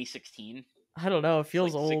 2016. I don't know, it It's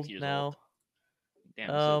feels like six old years old. now. Damn,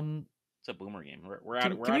 so Um It's a boomer game. We're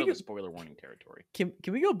out. We're Can out we of the go, spoiler warning territory. can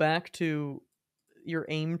we go back to your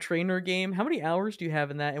aim trainer game? How many hours do you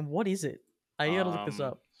have in that, and what is it? I gotta look this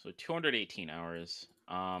up. So 218 hours.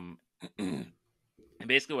 And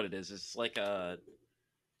basically what it is like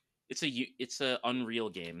it's a Unreal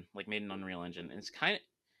game, like made in Unreal Engine. And it's kind of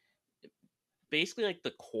basically like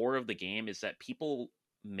the core of the game is that people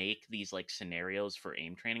make these like scenarios for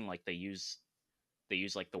aim training. Like they use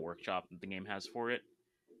like the workshop the game has for it,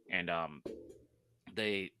 and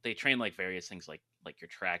they train like various things like your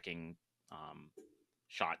tracking,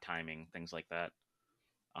 shot timing, things like that.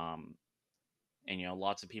 Um, and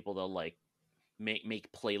lots of people they'll like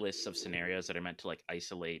make playlists of scenarios that are meant to like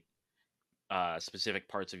isolate specific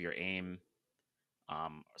parts of your aim.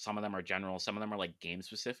 Some of them are general, some of them are like game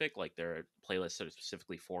specific, like there are playlists that are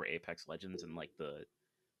specifically for Apex Legends and like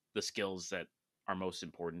the skills that are most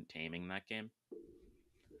important to aiming that game.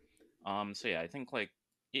 So yeah, I think like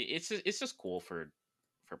it's just cool for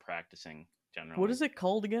practicing What generally. is it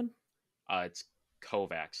called again? It's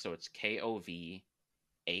Kovacs, so it's KOVAAK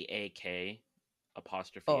Oh,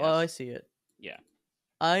 apostrophe I S. see it. Yeah,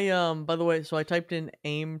 By the way, so I typed in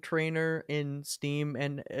aim trainer in Steam,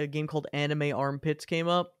 and a game called Anime Armpits came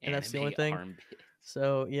up, and that's the only anime thing. armpits.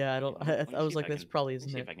 So yeah, I Okay, don't. let me I see was if like, I this can probably let me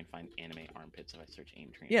isn't see if it. I can find anime armpits if I search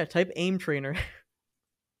aim trainer. Yeah, type aim trainer.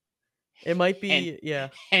 It might And be, yeah.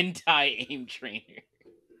 hentai aim trainer.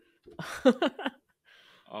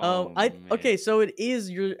 Oh I man. okay, so it is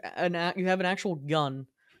you have an actual gun.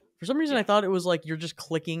 For some reason, I Yeah, thought it was like you're just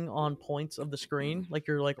clicking on points of the screen, like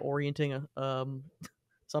you're like orienting a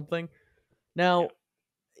something. yeah. Now,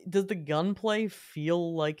 does the gunplay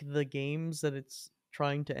feel like the games that it's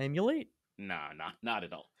trying to emulate? Nah, not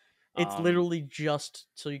at all. It's Um, literally just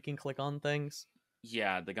so you can click on things.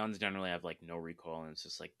 yeah, the guns generally have like no recoil, and it's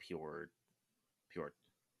just like pure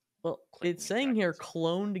Well, it's clicking and saying tracking here and stuff.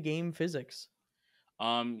 cloned game physics.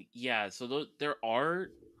 Yeah. So there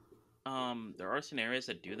are scenarios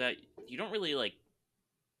that do that. You don't really like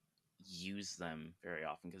use them very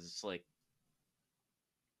often because it's like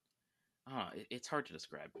I don't know, it's hard to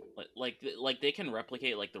describe. Like they can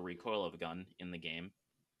replicate like the recoil of a gun in the game,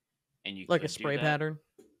 and you Like a could do spray that. pattern.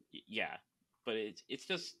 Yeah, but it's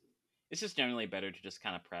just generally better to just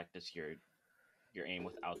kind of practice your aim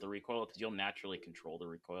without the recoil because you'll naturally control the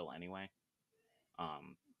recoil anyway.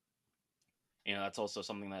 Um, that's also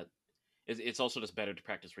something that it's also just better to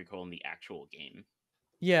practice recoil in the actual game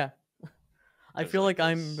Yeah. I because feel like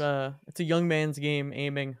like there's it's a young man's game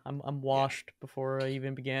aiming. I'm yeah washed before I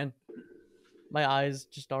even began. My eyes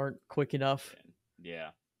just aren't quick enough. yeah yeah.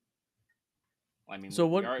 I mean, So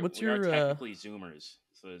what's we are your technically Zoomers,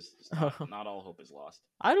 so it's not all hope is lost.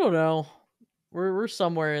 I don't know. We're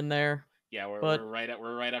somewhere in there. Yeah, But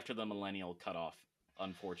we're right after the millennial cutoff,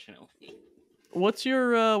 unfortunately. what's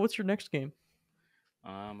your next game?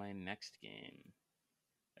 My next game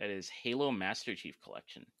that is Halo Master Chief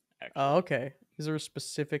Collection. Oh, Actually, okay. Is there a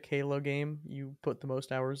specific Halo game you put the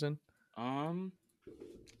most hours in? um,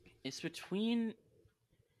 it's between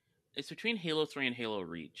Halo 3 and Halo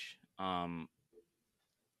Reach.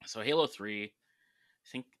 So Halo 3, I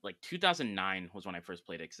think like 2009 was when I first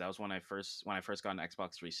played it because that was when I first got an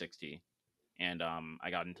Xbox 360, and I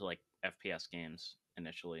got into like FPS games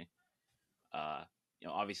initially.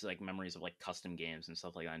 Obviously like memories of like custom games and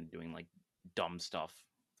stuff like that, and doing like dumb stuff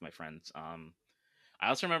with my friends. I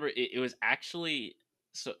also remember it was actually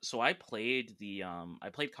so I played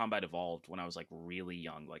Combat Evolved when I was like really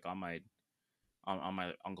young, like on my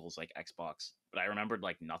uncle's like Xbox, but I remembered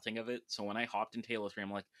like nothing of it. So when I hopped into Halo 3,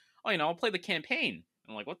 I'm like, oh, I'll play the campaign.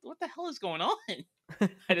 I'm like, what the hell is going on?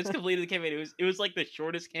 I just completed the campaign. It was like the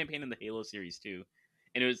shortest campaign in the Halo series too,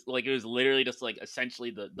 and it was literally just like essentially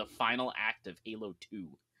the final act of Halo 2.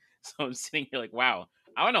 So I'm sitting here like, wow,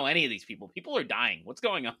 I don't know any of these people. People are dying. What's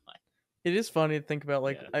going on? It is funny to think about.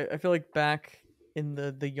 Like Yeah. I feel like back in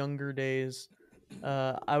the younger days,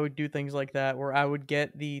 I would do things like that where I would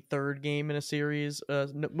get the third game in a series.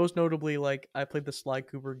 Most notably, like I played the Sly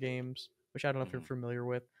Cooper games, which I don't know if you're Mhm. familiar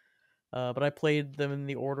with. But I played them in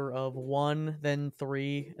the order of one, then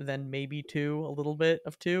three, then maybe two, a little bit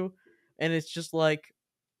of two, and it's just like,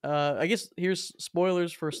 I guess here's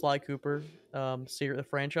spoilers for Sly Cooper, the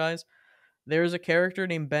franchise. There's a character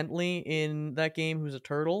named Bentley in that game who's a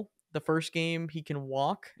turtle. The first game he can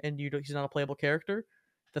walk, and he's not a playable character.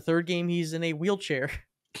 The third game he's in a wheelchair,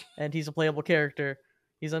 and he's a playable character.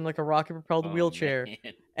 He's on like a rocket propelled Oh wheelchair,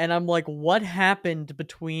 man. and I'm like, what happened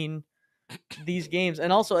between these games?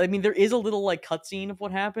 And also, I mean, there is a little like cutscene of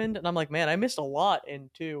what happened, and I'm like, man, I missed a lot in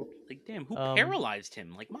two. Like, damn, who Um, paralyzed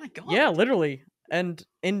him? Like, my yeah, god. literally. And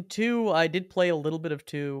in two, I did play a little bit of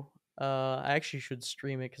two. I actually should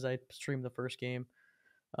stream it because I streamed the first game.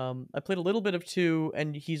 I played a little bit of 2,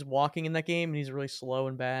 and he's walking in that game, and he's really slow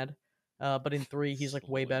and bad. But in 3, he's like way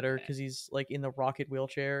Slow and better bad. because he's like in the rocket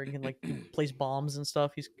wheelchair and can like he plays bombs and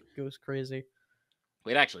stuff. He's goes crazy.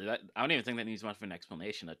 Wait, actually, that I don't even think that needs much of an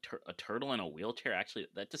explanation. A turtle in a wheelchair, actually,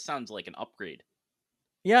 that just sounds like an upgrade.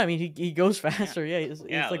 Yeah, I mean he goes Yeah, faster. Yeah, he's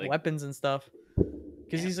yeah, like like weapons and stuff because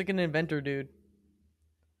damn. he's like an inventor, dude.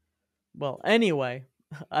 Well, anyway,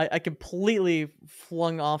 I completely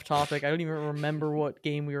flung off topic. I don't even remember what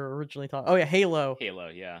game we were originally talking. Oh yeah, Halo. Halo,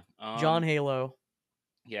 yeah. John Halo.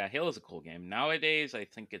 Yeah, Halo's a cool game. Nowadays, I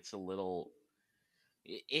think it's a little.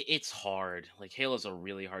 It's hard. Like Halo's a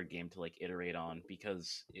really hard game to like iterate on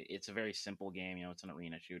because it's a very simple game. You know, it's an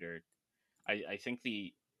arena shooter. I think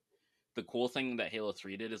the cool thing that Halo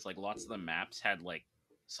 3 did is like lots of the maps had like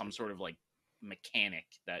some sort of like mechanic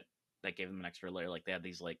that gave them an extra layer. Like they had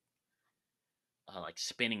these like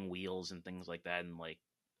spinning wheels and things like that, and like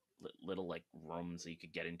little like rooms that you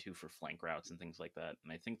could get into for flank routes and things like that.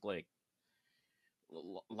 And I think like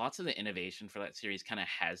lots of the innovation for that series kind of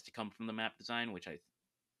has to come from the map design, which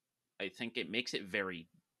I think it makes it very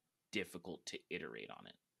difficult to iterate on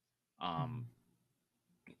it. Um,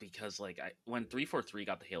 Mhm. because like when 343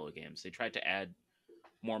 got the Halo games, they tried to add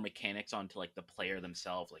more mechanics onto like the player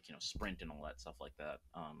themselves, like sprint and all that stuff like that.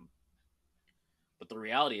 But the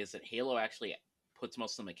reality is that Halo actually puts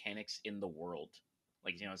most of the mechanics in the world.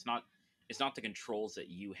 Like it's not the controls that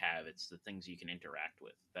you have; it's the things you can interact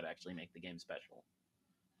with that actually make the game special.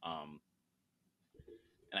 Um,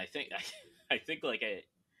 and I think I think like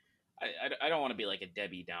I don't want to be like a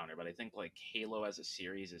Debbie Downer, but I think like Halo as a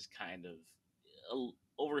series is kind of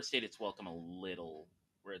overstayed its welcome a little,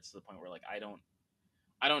 where it's to the point where like I don't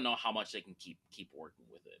know how much they can keep working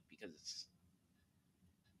with it because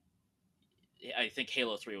I think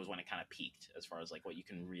Halo 3 was when it kind of peaked as far as like what you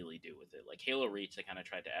can really do with it. Like Halo Reach, they kind of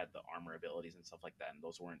tried to add the armor abilities and stuff like that, and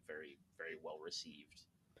those weren't very well received.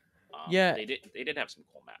 Yeah, They did have some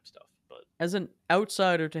cool map stuff, but as an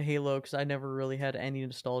outsider to Halo, because I never really had any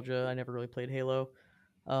nostalgia. I never really played Halo.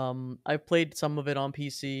 I played some of it on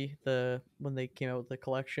PC when they came out with the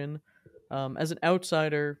collection. As an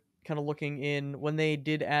outsider, kind of looking in, when they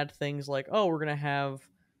did add things like, oh, we're gonna have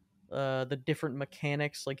the different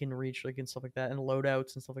mechanics like in Reach, like and stuff like that, and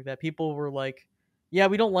loadouts and stuff like that. People were like, "Yeah,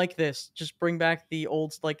 we don't like this. Just bring back the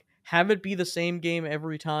old, like have it be the same game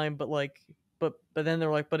every time." But like, but then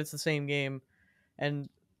they're like, "But it's the same game." And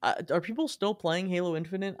are people still playing Halo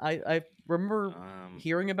Infinite? I remember um,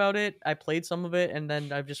 hearing about it. I played some of it, and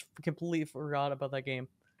then I've just completely forgot about that game.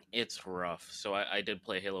 it's rough. So I did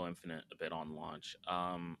play Halo Infinite a bit on launch.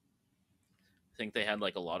 I think they had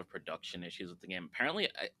like a lot of production issues with the game. Apparently,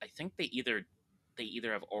 I think they either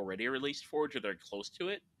have already released Forge or they're close to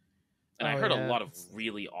it. And I Oh heard a yeah, lot of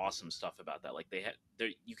really awesome stuff about that. Like they had there,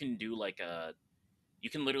 you can do like you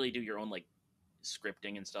can literally do your own like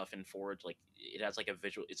scripting and stuff in Forge. Like it has like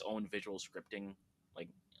its own visual scripting like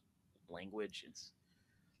language. It's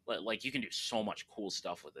like you can do so much cool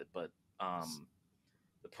stuff with it. But um,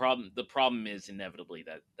 the problem is inevitably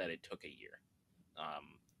that it took a year.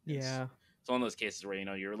 It's yeah, it's one of those cases where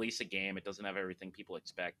you release a game, it doesn't have everything people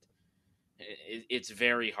expect. It's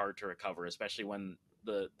very hard to recover, especially when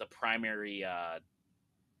the primary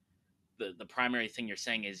the primary thing you're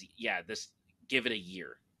saying is yeah, this give it a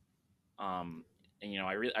year. And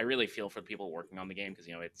I really feel for the people working on the game because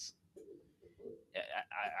it's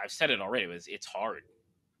I've said it already. It's hard.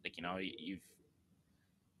 Like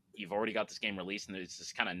you've already got this game released and there's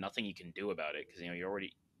just kind of nothing you can do about it because you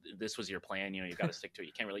already this was your plan. You've got to stick to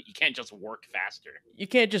it. You can't just work faster. you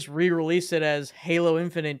can't just re-release it as Halo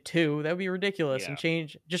Infinite 2. That would be ridiculous. And Yeah.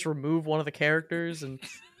 just remove one of the characters and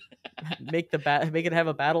make it have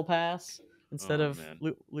a battle pass instead Oh of man.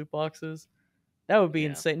 loot boxes. That would be Yeah.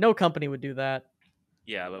 insane. No company would do that.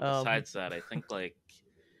 Yeah, but Um, besides that, I think like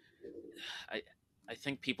I I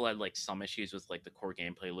think people had like some issues with like the core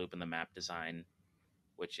gameplay loop and the map design,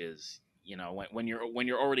 which is when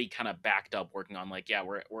you're already kind of backed up working on like yeah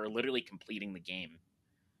we're literally completing the game.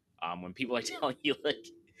 When people are telling you like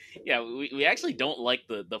yeah we actually don't like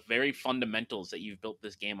the very fundamentals that you've built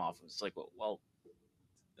this game off of. It's like well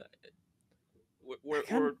we're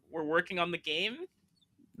kind of we're, we're working on the game.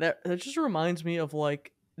 that just reminds me of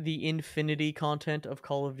like the infinity content of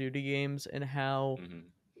Call of Duty games and how Hmm.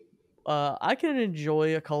 I can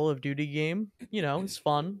enjoy a Call of Duty game. You know, it's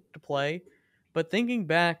fun to play. But thinking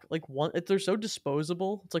back, like they're so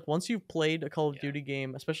disposable. It's like once you've played a Call of Yeah, Duty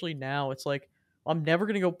game, especially now, it's like I'm never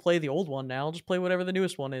gonna go play the old one now. I'll just play whatever the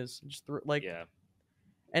newest one is. Like, yeah,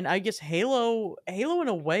 and I guess Halo in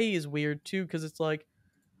a way is weird too because it's like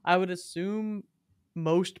I would assume.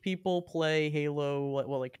 most people play Halo,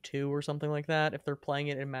 like 2 or something like that. If they're playing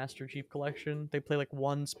it in Master Chief Collection, they play like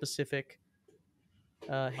one specific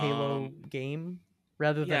Halo Um, game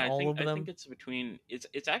rather than yeah, all of I think them. it's between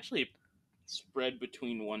it's actually spread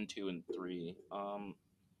between 1, 2, and 3.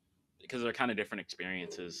 Because they're kind of different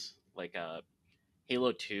experiences. Like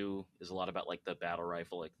Halo 2 is a lot about like the battle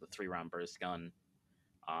rifle, like the 3 round burst gun.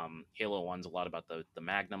 Halo 1's a lot about the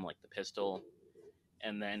Magnum, like the pistol.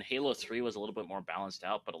 And then Halo 3 was a little bit more balanced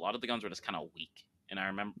out, but a lot of the guns were just kind of weak. And I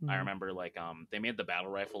Mm. remember like they made the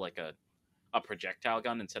battle rifle like a projectile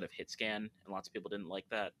gun instead of hit scan, and lots of people didn't like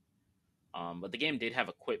that. But the game did have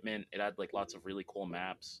equipment. It had like lots of really cool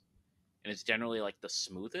maps, and it's generally like the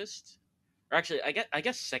smoothest. Or actually, I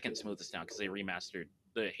guess second smoothest now because they remastered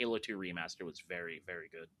the Halo 2 remaster was very very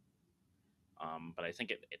good. But I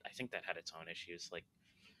think I think that had its own issues. Like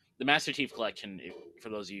the Master Chief Collection, for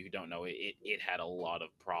those of you who don't know, it had a lot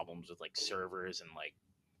of problems with like servers and like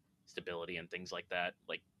stability and things like that.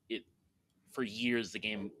 Like it for years the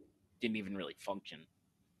game didn't even really function.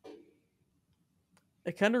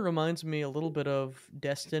 It kind of reminds me a little bit of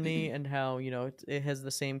Destiny and how it has the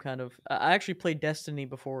same kind of. I actually played Destiny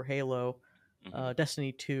before Halo, Hmm.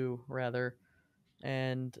 Destiny 2 rather,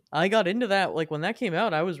 and I got into that like when that came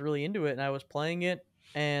out. I was really into it, and I was playing it,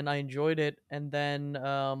 and I enjoyed it. And then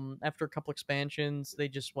after a couple expansions, they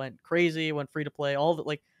just went crazy, went free to play. All that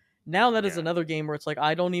like now that is Yeah. another game where it's like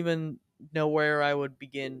I don't even know where I would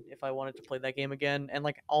begin if I wanted to play that game again, and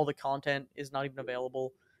like all the content is not even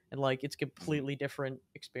available, and like it's Hmm. completely different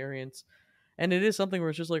experience. And it is something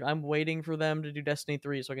where it's just like I'm waiting for them to do Destiny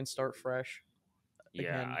 3 so I can start fresh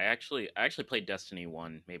Yeah, again. I actually played Destiny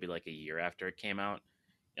 1 maybe like a year after it came out.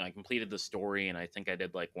 You know, I completed the story and I think I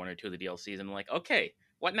did like one or two of the DLCs and I'm like, "Okay,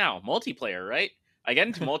 what now? Multiplayer, right?" I get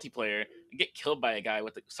into multiplayer, I get killed by a guy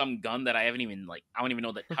with like, some gun that I haven't even like I don't even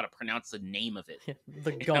know how to pronounce the name of it.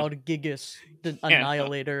 The You know? God Gigas, the Yeah.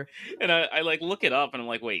 Annihilator. And I like look it up and I'm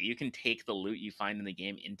like, "Wait, you can take the loot you find in the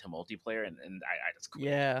game into multiplayer?" And I just quit.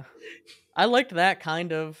 Yeah, I liked that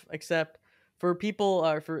kind of, except for people.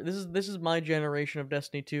 For this is my generation of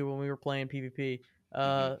Destiny 2 when we were playing PvP.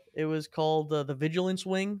 Hmm. It was called the Vigilance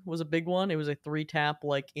Wing was a big one. It was a 3 tap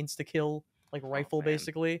like insta kill like Oh rifle man.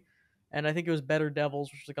 basically, and I think it was Better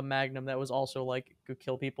Devils, which was like a Magnum that was also like could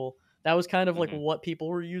kill people. That was kind of like Hmm. what people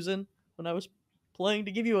were using when I was playing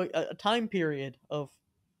to give you a time period of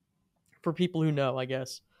for people who know, I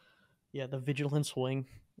guess. Yeah, the Vigilance Wing.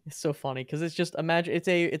 It's so funny because it's just imagine it's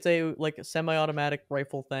a like a semi-automatic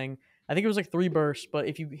rifle thing. I think it was like 3 bursts, but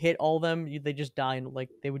if you hit all of them, they just die and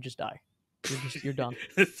like they would just die. You're done.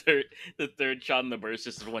 the third the third shot in the burst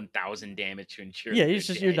is 1,000 damage to ensure Yeah, that it's they're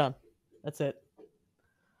just you're dead. done. That's it.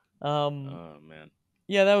 Um, Oh man.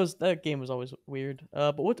 yeah, that game was always weird.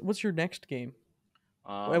 But what's your next game?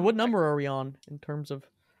 What I number are we on in terms of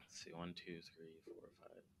let's see, 1, 2, 3, 4,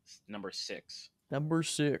 5. Number 6. number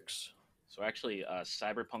 6? So actually,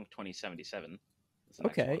 Cyberpunk 2077 is the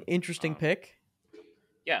next Okay, one. interesting Um, pick.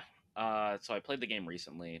 yeah. So I played the game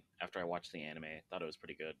recently after I watched the anime. Thought it was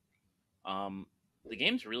pretty good. Um, the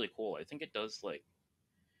game's really cool. I think it does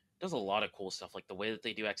a lot of cool stuff. Like the way that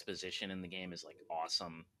they do exposition in the game is like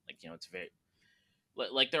awesome. Like it's very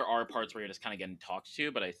like there are parts where you're just kind of getting talked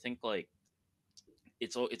to, but I think like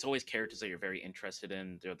it's always characters that you're very interested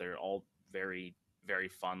in. They're all very very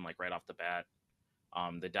fun. Like right off the bat,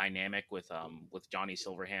 the dynamic with Johnny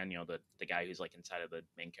Silverhand, the guy who's like inside of the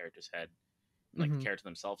main character's head, and like the Mm-hmm. character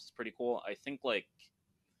themselves is pretty cool. I think like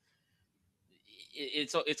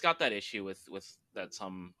it's got that issue with that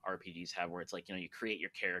some RPGs have where it's like you create your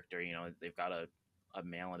character, they've got a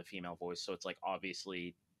male and a female voice, so it's like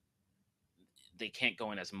obviously they can't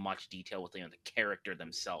go in as much detail with the character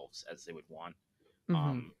themselves as they would want.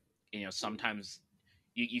 Mm-hmm. Um, sometimes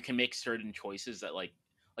you can make certain choices that like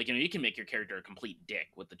you can make your character a complete dick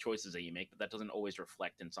with the choices that you make, but that doesn't always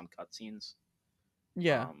reflect in some cutscenes.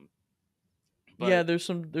 Yeah. Um, Yeah, but there's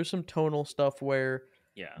some tonal stuff where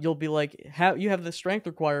yeah, you'll be like how you have the strength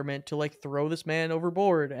requirement to like throw this man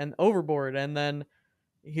overboard and then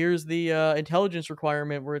here's the intelligence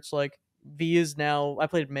requirement where it's like V is now I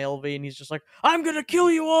played male V and he's just like I'm gonna kill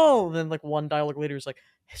mhm, you all and then like one dialogue later is like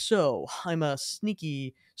so I'm a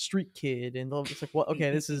sneaky street kid and it's like what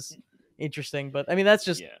okay this is interesting but I mean that's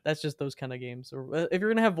just yeah, that's just those kind of games or if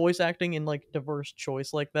you're gonna have voice acting in like diverse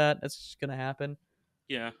choice like that that's just gonna happen.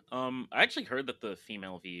 yeah. I actually heard that the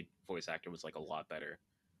female V voice actor was like a lot better.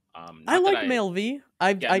 I Not that like I, Male V.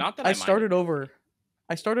 I yeah, I not that I I minded started male V. over.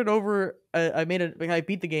 I started over. I made it. Like, I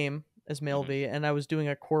beat the game as Male Hmm. V, and I was doing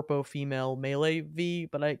a Corpo female melee V,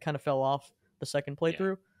 but I kind of fell off the second Yeah,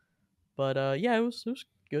 playthrough. But yeah, it was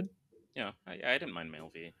good. yeah, I didn't mind male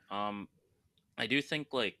V. I do think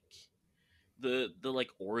like the like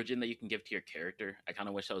origin that you can give to your character, I kind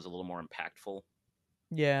of wish that was a little more impactful.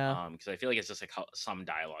 Yeah. Because I feel like it's just like some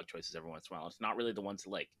dialogue choices every once in a while. It's not really the ones that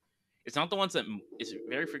like. It's not the ones that. It's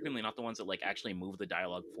very frequently not the ones that like actually move the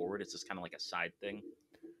dialogue forward. It's just kind of like a side thing.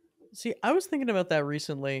 See, I was thinking about that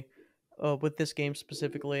recently, with this game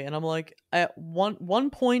specifically, and I'm like, at one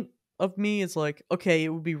point of me is like, okay, it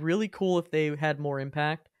would be really cool if they had more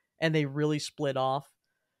impact and they really split off.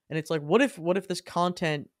 And it's like, what if this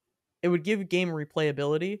content, it would give game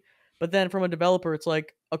replayability, but then from a developer, it's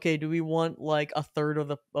like, okay, do we want like a third of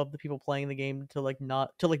the people playing the game to like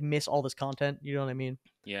not to like miss all this content? You know what I mean?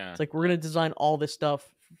 Yeah, It's like we're gonna design all this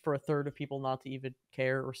stuff for a third of people not to even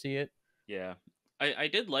care or see it. yeah. I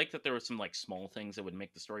did like that there were some like small things that would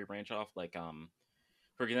make the story branch off. Like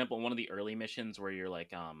for example, one of the early missions where you're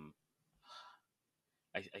like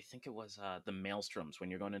I think it was the Maelstroms when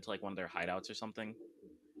you're going into like one of their hideouts or something.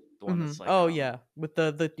 The one that's like Oh yeah, with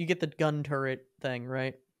the you get the gun turret thing,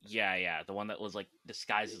 right? yeah, the one that was like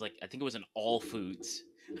disguised as like I think it was an all foods.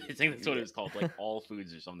 I think that's what it was called, like all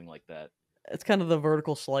foods or something like that. It's kind of the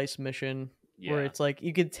vertical slice mission where Yeah, it's like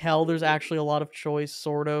you could tell there's actually a lot of choice,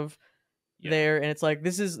 sort of yeah, there, and it's like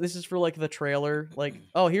this is for like the trailer, like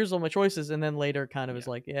oh here's all my choices, and then later kind of is yeah,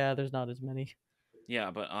 like yeah there's not as many.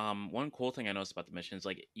 yeah. But one cool thing I noticed about the mission is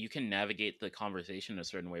like you can navigate the conversation in a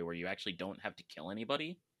certain way where you actually don't have to kill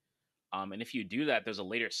anybody. And if you do that, there's a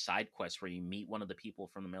later side quest where you meet one of the people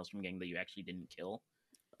from the Maelstrom gang that you actually didn't kill,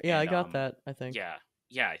 Yeah, I and got that. I think. yeah,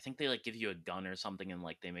 yeah. I think they like give you a gun or something, and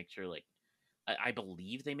like they make sure like I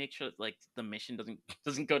believe they make sure like the mission doesn't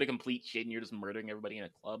doesn't go to complete shit and you're just murdering everybody in a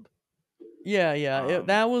club. Yeah, yeah, Um,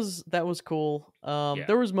 that was cool. yeah,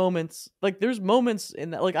 There was moments like there's moments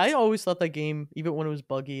in that, like I always thought that game, even when it was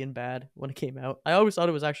buggy and bad when it came out, I always thought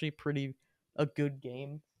it was actually pretty a good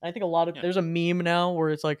game. I think a lot of yeah, there's a meme now where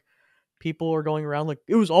it's like people are going around like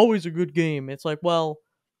it was always a good game. It's like, well,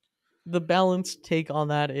 the balanced take on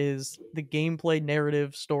that is the gameplay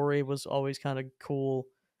narrative story was always kind of cool.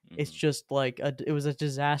 It's hmm just like it was a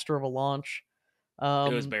disaster of a launch.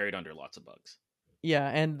 it was Um, buried under lots of bugs. yeah,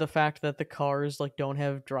 and the fact that the cars like don't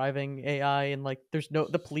have driving AI and like there's no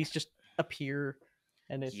the police just appear,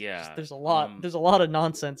 and it's just Yeah, there's a lot of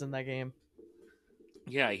nonsense in that game.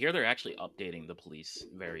 yeah. I hear they're actually updating the police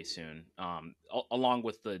very soon. Along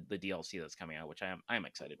with the DLC that's coming out, which I am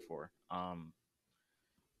excited for.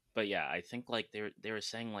 But yeah, I think like they were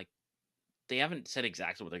saying like they haven't said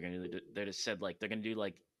exactly what they're gonna do. They just said like they're gonna do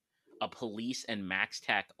like a police and max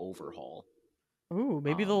tack overhaul. Ooh,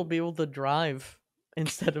 maybe they'll Um, be able to drive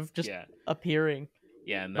instead of just yeah, appearing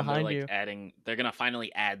yeah, and then they're behind like you. adding. They're gonna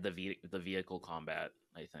finally add the vehicle combat.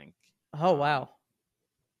 I think. Oh Um, wow.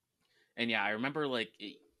 and yeah, I remember like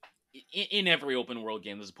in every open world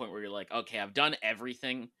game, there's a point where you're like, okay, I've done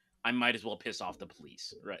everything. I might as well piss off the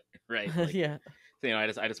police, right? Right? Like, Yeah. so,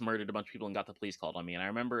 I just murdered a bunch of people and got the police called on me. And I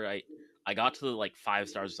remember I got to the like 5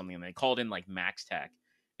 stars or something, and they called in like max tack.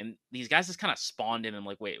 And these guys just kind of spawned in and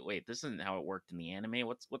like, wait, this isn't how it worked in the anime.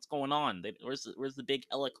 What's going on? Where's the big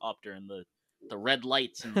helicopter and the red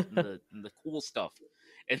lights and the cool stuff?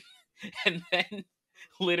 And and then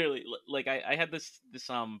literally like I had this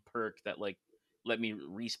perk that like let me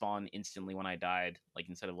respawn instantly when I died, like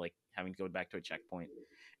instead of like having to go back to a checkpoint.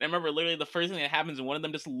 And I remember literally the first thing that happens and one of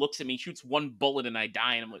them just looks at me, shoots one bullet, and I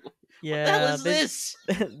die, and I'm like, what the hell Yeah, is this?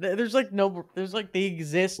 there's like no there's like they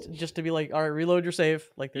exist just to be like all right, reload your save.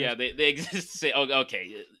 Like Yeah, there's they exist to say, oh,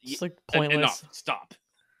 okay, just like enough, pointless. stop.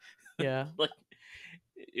 Yeah. Like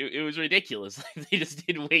it was ridiculous. Like, they just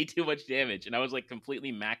did way too much damage, and I was like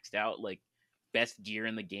completely maxed out, like best gear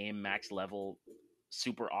in the game, max level,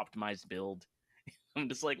 super optimized build. I'm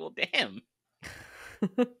just like, well, damn.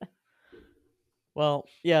 Well,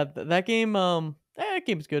 yeah, that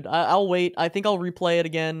game's good. I'll wait. I think I'll replay it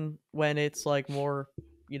again when it's like more,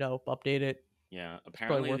 updated. Yeah, It's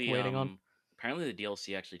probably worth waiting on. apparently the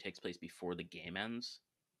DLC actually takes place before the game ends.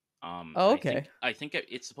 Oh, And okay. I think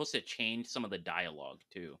it's supposed to change some of the dialogue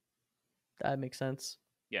too. That makes sense.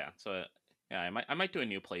 Yeah, so yeah, I might do a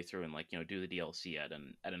new playthrough and like do the DLC at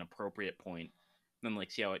an appropriate point, and then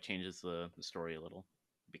like see how it changes the story a little.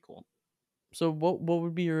 It'd be cool. So what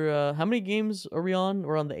would be your how many games are we on?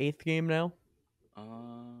 We're on the 8th game now.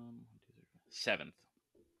 Seventh.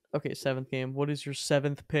 Okay, 7th game. What is your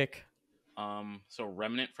 7th pick? So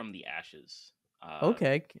Remnant from the Ashes.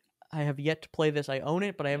 Okay. I have yet to play this. I own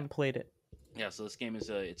it, but I Yeah, haven't played it. yeah. So this game is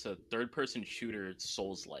it's a third person shooter. It's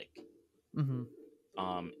Souls like. Mhm.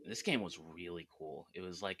 This game was really cool. It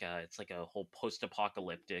was like it's like a whole post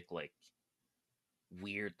apocalyptic like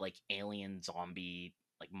weird like alien zombie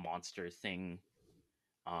like monster thing.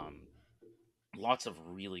 Um, lots of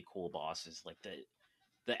really cool bosses. Like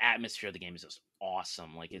the atmosphere of the game is just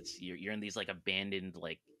awesome. Like you're in these like abandoned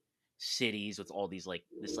like cities with all these like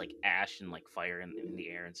this like ash and like fire in the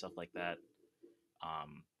air and stuff like that.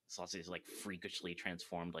 It's lots of these like freakishly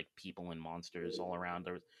transformed like people and monsters all around.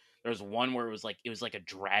 There was one where it was like a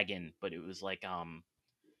dragon, but it was like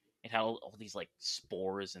it had all these like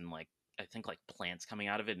spores and like I think like plants coming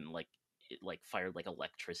out of it, and like it like fired like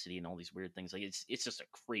electricity and all these weird things. Like it's just a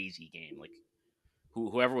crazy game. Like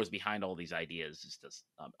whoever was behind all these ideas is just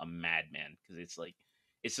a madman, because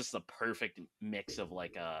it's just the perfect mix of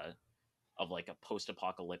like a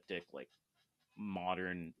post-apocalyptic like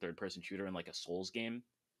modern third-person shooter and like a Souls game.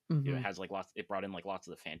 It Hmm. has like lots. It brought in like lots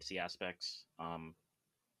of the fantasy aspects.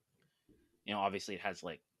 Obviously it has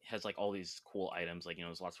like all these cool items. Like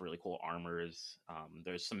there's lots of really cool armors.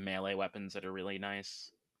 There's some melee weapons that are really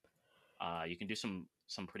nice. You can do some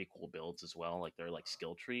pretty cool builds as well. Like there are like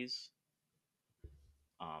skill trees.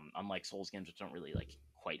 Unlike Souls games, which don't really like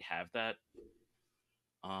quite have that.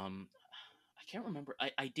 I can't remember.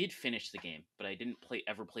 I did finish the game, but I didn't play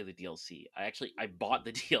the DLC. I bought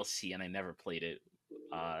the DLC and I never played it.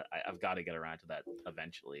 I've got to get around to that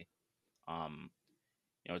eventually. Um,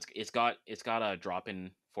 it's got a drop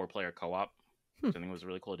in 4-player co op, Hmm. which I think was a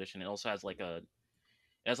really cool addition. It also has it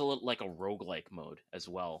has a little like a roguelike mode as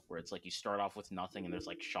well, where it's like you start off with nothing and there's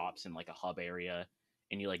like shops in like a hub area,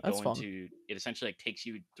 and you like That's go fun. into it. Essentially like takes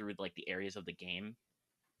you through like the areas of the game,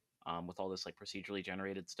 with all this like procedurally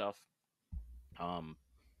generated stuff. Um,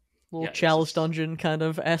 Little yeah, it's Chalice just Dungeon kind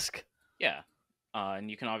of esque. yeah, and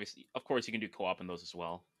you can obviously, of course, you can do co-op in those as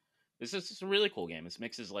well. This is just a really cool game. This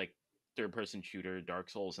mixes like third-person shooter, Dark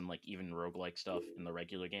Souls, and like even roguelike stuff in the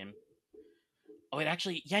regular game. Oh, it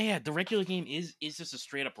actually, yeah. The regular game is just a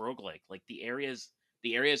straight up roguelike. Like the areas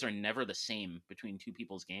are never the same between two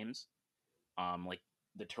people's games. Like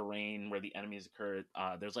the terrain where the enemies occur.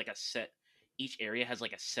 There's like a set. Each area has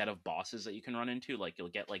like a set of bosses that you can run into. Like you'll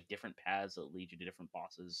get like different paths that lead you to different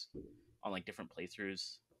bosses on like different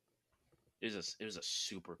playthroughs. It was a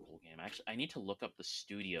super cool game. Actually, I need to look up the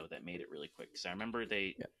studio that made it really quick, because I remember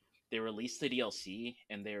Yeah. they released the DLC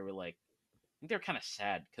and they were like, I think they're kind of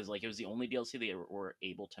sad because like it was the only DLC they were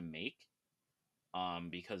able to make,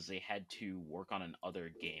 because they had to work on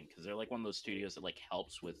another game, because they're like one of those studios that like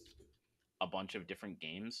helps with a bunch of different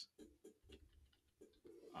games.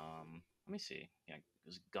 Let me see. Yeah, it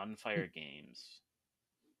was Gunfire Games.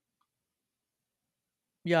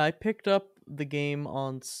 Yeah, I picked up the game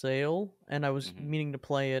on sale, and I was Hmm. meaning to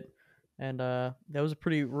play it, and that was a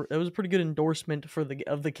pretty good endorsement for the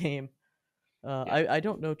game. Yeah. I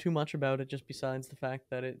don't know too much about it, just besides the fact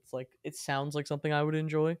that it's like it sounds like something I would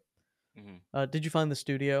enjoy. Hmm. Did you find the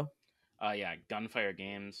studio? Yeah, Gunfire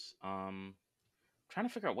Games. Trying to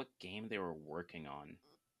figure out what game they were working on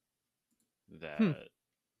Hmm.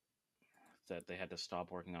 that they had to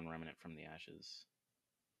stop working on Remnant from the Ashes.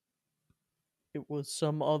 It was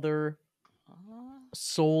some other Uh,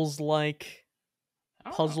 Souls-like I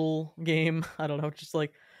don't know. puzzle game. I don't know, just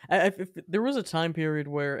like if there was a time period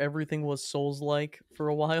where everything was Souls-like for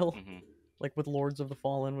a while, Hmm. like with Lords of the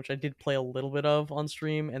Fallen, which I did play a little bit of on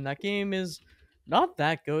stream, and that game is not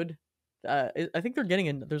that good. I think they're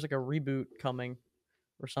getting there's like a reboot coming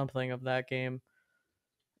or something of that game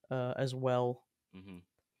as well. Hmm.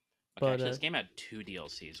 Okay, But actually, this game had two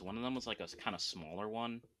DLCs. One of them was like a kind of smaller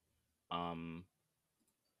one, um,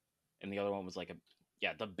 and the other one was like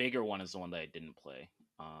yeah, the bigger one is the one that I didn't play.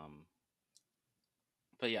 Um,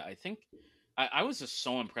 but yeah, I think I was just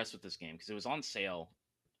so impressed with this game because it was on sale,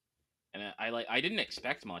 and I didn't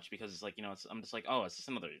expect much, because it's like I'm just like, oh, it's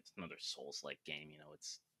another Souls like game.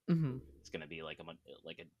 mhm. It's gonna be like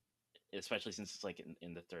especially since it's like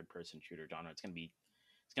in the third person shooter genre. It's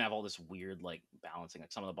gonna have all this weird like balancing.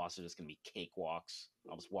 Like some of the bosses are just gonna be cakewalks.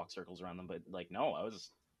 I'll just walk circles around them. But like no, I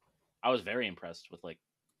was very impressed with like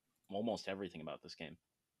almost everything about this game.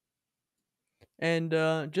 And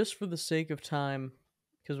just for the sake of time,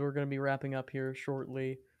 because we're going to be wrapping up here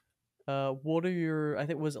shortly, what are your? I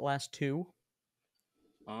think was it last two,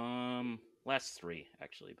 Last three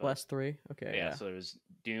actually, but last three? Okay, yeah. yeah. So there's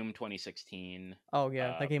Doom 2016, Oh yeah,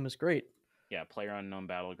 that uh, game is great. yeah, Player Unknown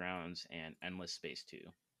Battlegrounds, and Endless Space 2.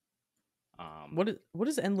 What Um,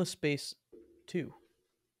 is Endless Space 2?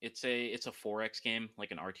 it's a 4X game, like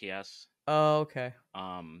an RTS. Oh, okay.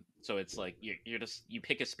 So it's like you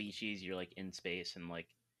pick a species, you're like in space, and like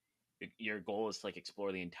your goal is to like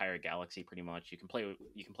explore the entire galaxy pretty much. You can play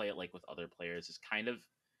it like with other players. It's kind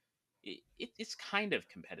of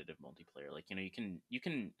competitive multiplayer. Like you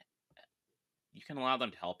can allow them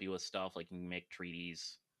to help you with stuff. Like you can make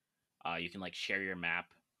treaties. You can like share your map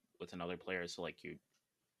with another player. So like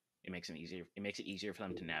It makes it easier for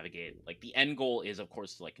them to navigate. Like the end goal is, of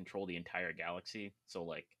course, to like control the entire galaxy. So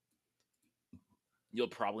like you'll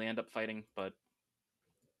probably end up fighting, but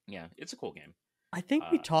yeah, it's a cool game. I think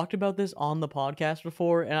we Uh, talked about this on the podcast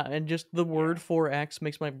before, and just the word yeah, 4X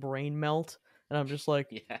makes my brain melt, and I'm just like,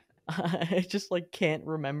 yeah, I just like can't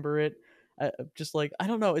remember it. Just like I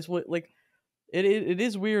don't know. It's what like it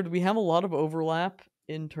is weird. We have a lot of overlap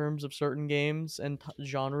in terms of certain games and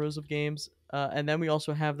genres of games, and then we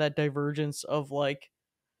also have that divergence of like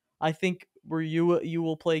I think where you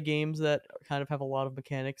will play games that kind of have a lot of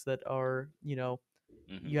mechanics that are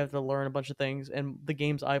hmm you have to learn a bunch of things, and the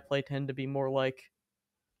games I play tend to be more like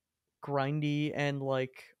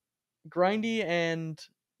grindy and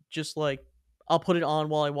just like I'll put it on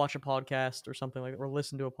while I watch a podcast or something like or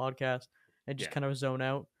listen to a podcast and just yeah, kind of zone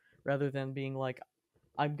out rather than being like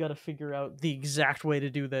I've got to figure out the exact way to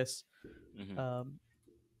do this. hmm Um,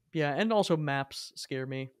 yeah, and also maps scare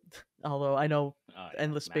me. Although I know oh yeah,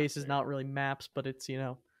 endless space maps is are not really maps, but it's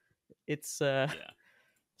it's yeah,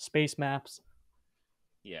 space maps.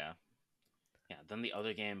 yeah, yeah. Then the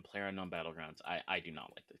other game, PlayerUnknown Battlegrounds, I do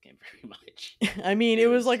not like this game very much. I mean, It it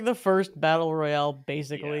was was like the first battle royale yeah,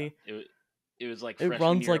 basically. it was like It freshman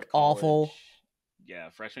runs year like of awful. college. Yeah,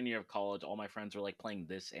 freshman year of college, all my friends were like playing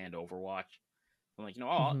this and Overwatch. I'm like,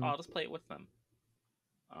 Hmm. I'll just play it with them.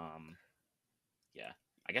 Um, yeah,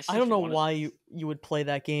 I guess I if don't you know want to, why you would play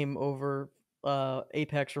that game over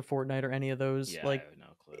Apex or Fortnite or any of those. yeah, I Like have no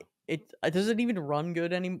clue. it does it even run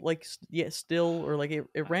good any like yeah still or like it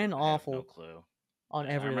ran I have no awful clue. on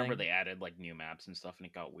I remember everything. they added like new maps and stuff, and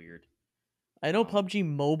it got weird. I know Um, PUBG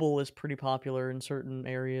Mobile is pretty popular in certain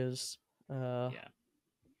areas, uh, yeah,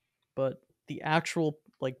 but the actual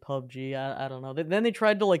like PUBG, I don't know. Then they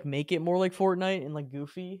tried to like make it more like Fortnite and like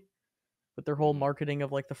goofy with their whole hmm marketing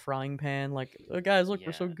of like the frying pan. Like, oh, guys, look,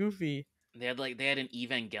 we're so yeah. goofy. They had an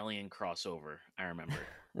Evangelion crossover. I remember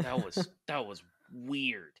that was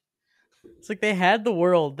weird. It's like they had the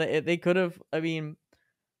world. They could have. I mean,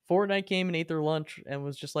 Fortnite came and ate their lunch and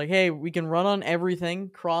was just like, "Hey, we can run on everything,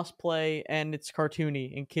 crossplay, and it's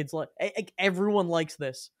cartoony, and kids like everyone likes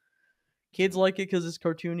this. Kids hmm like it because it's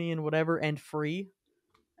cartoony and whatever, and free,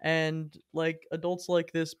 and like adults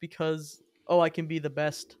like this because oh, I can be the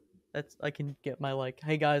best. That's I can get my like,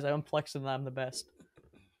 hey guys, I'm flexing that I'm the best.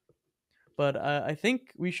 But I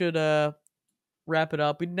think we should wrap it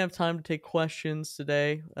up. We didn't have time to take questions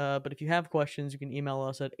today, but if you have questions, you can email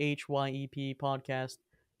us at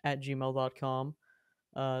hyeppodcast@gmail.com.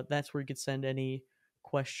 That's where you could send any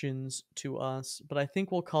questions to us. But I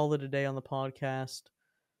think we'll call it a day on the podcast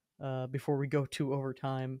before we go to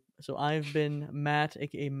overtime. So I've been Matt,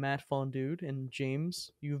 aka Matt Fondude, and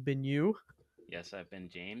James, you've been you. Yes, I've been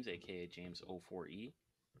James, aka James04E.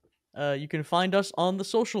 You can find us on the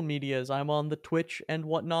social medias. I'm on the Twitch and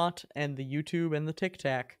whatnot, and the YouTube and the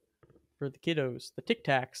TikTok for the kiddos, the Tic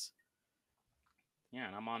Tacs. Yeah,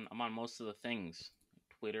 and I'm on most of the things: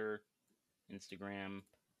 Twitter, Instagram,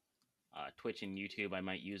 Twitch, and YouTube. I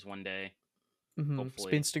might use one day, Mm-hmm.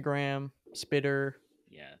 hopefully. Spinstagram, Spitter,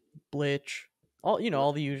 Yeah, Blitch, all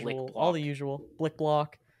all the Blick usual, Block, Blick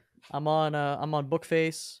Block. I'm on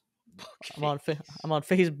Bookface. I'm Bookface, on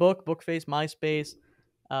Facebook, Bookface, MySpace,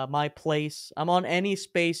 My Place. I'm on any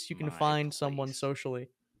space you can My find someone Place. socially.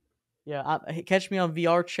 Yeah, catch me on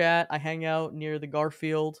VR chat. I hang out near the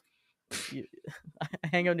Garfield. You, I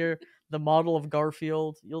hang out near the model of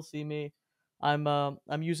Garfield. You'll see me. I'm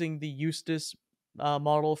using the Eustace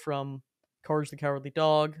model from Courage the Cowardly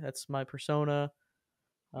Dog. That's my persona.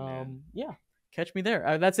 Man, Yeah, catch me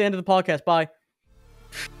there. That's the end of the podcast. Bye.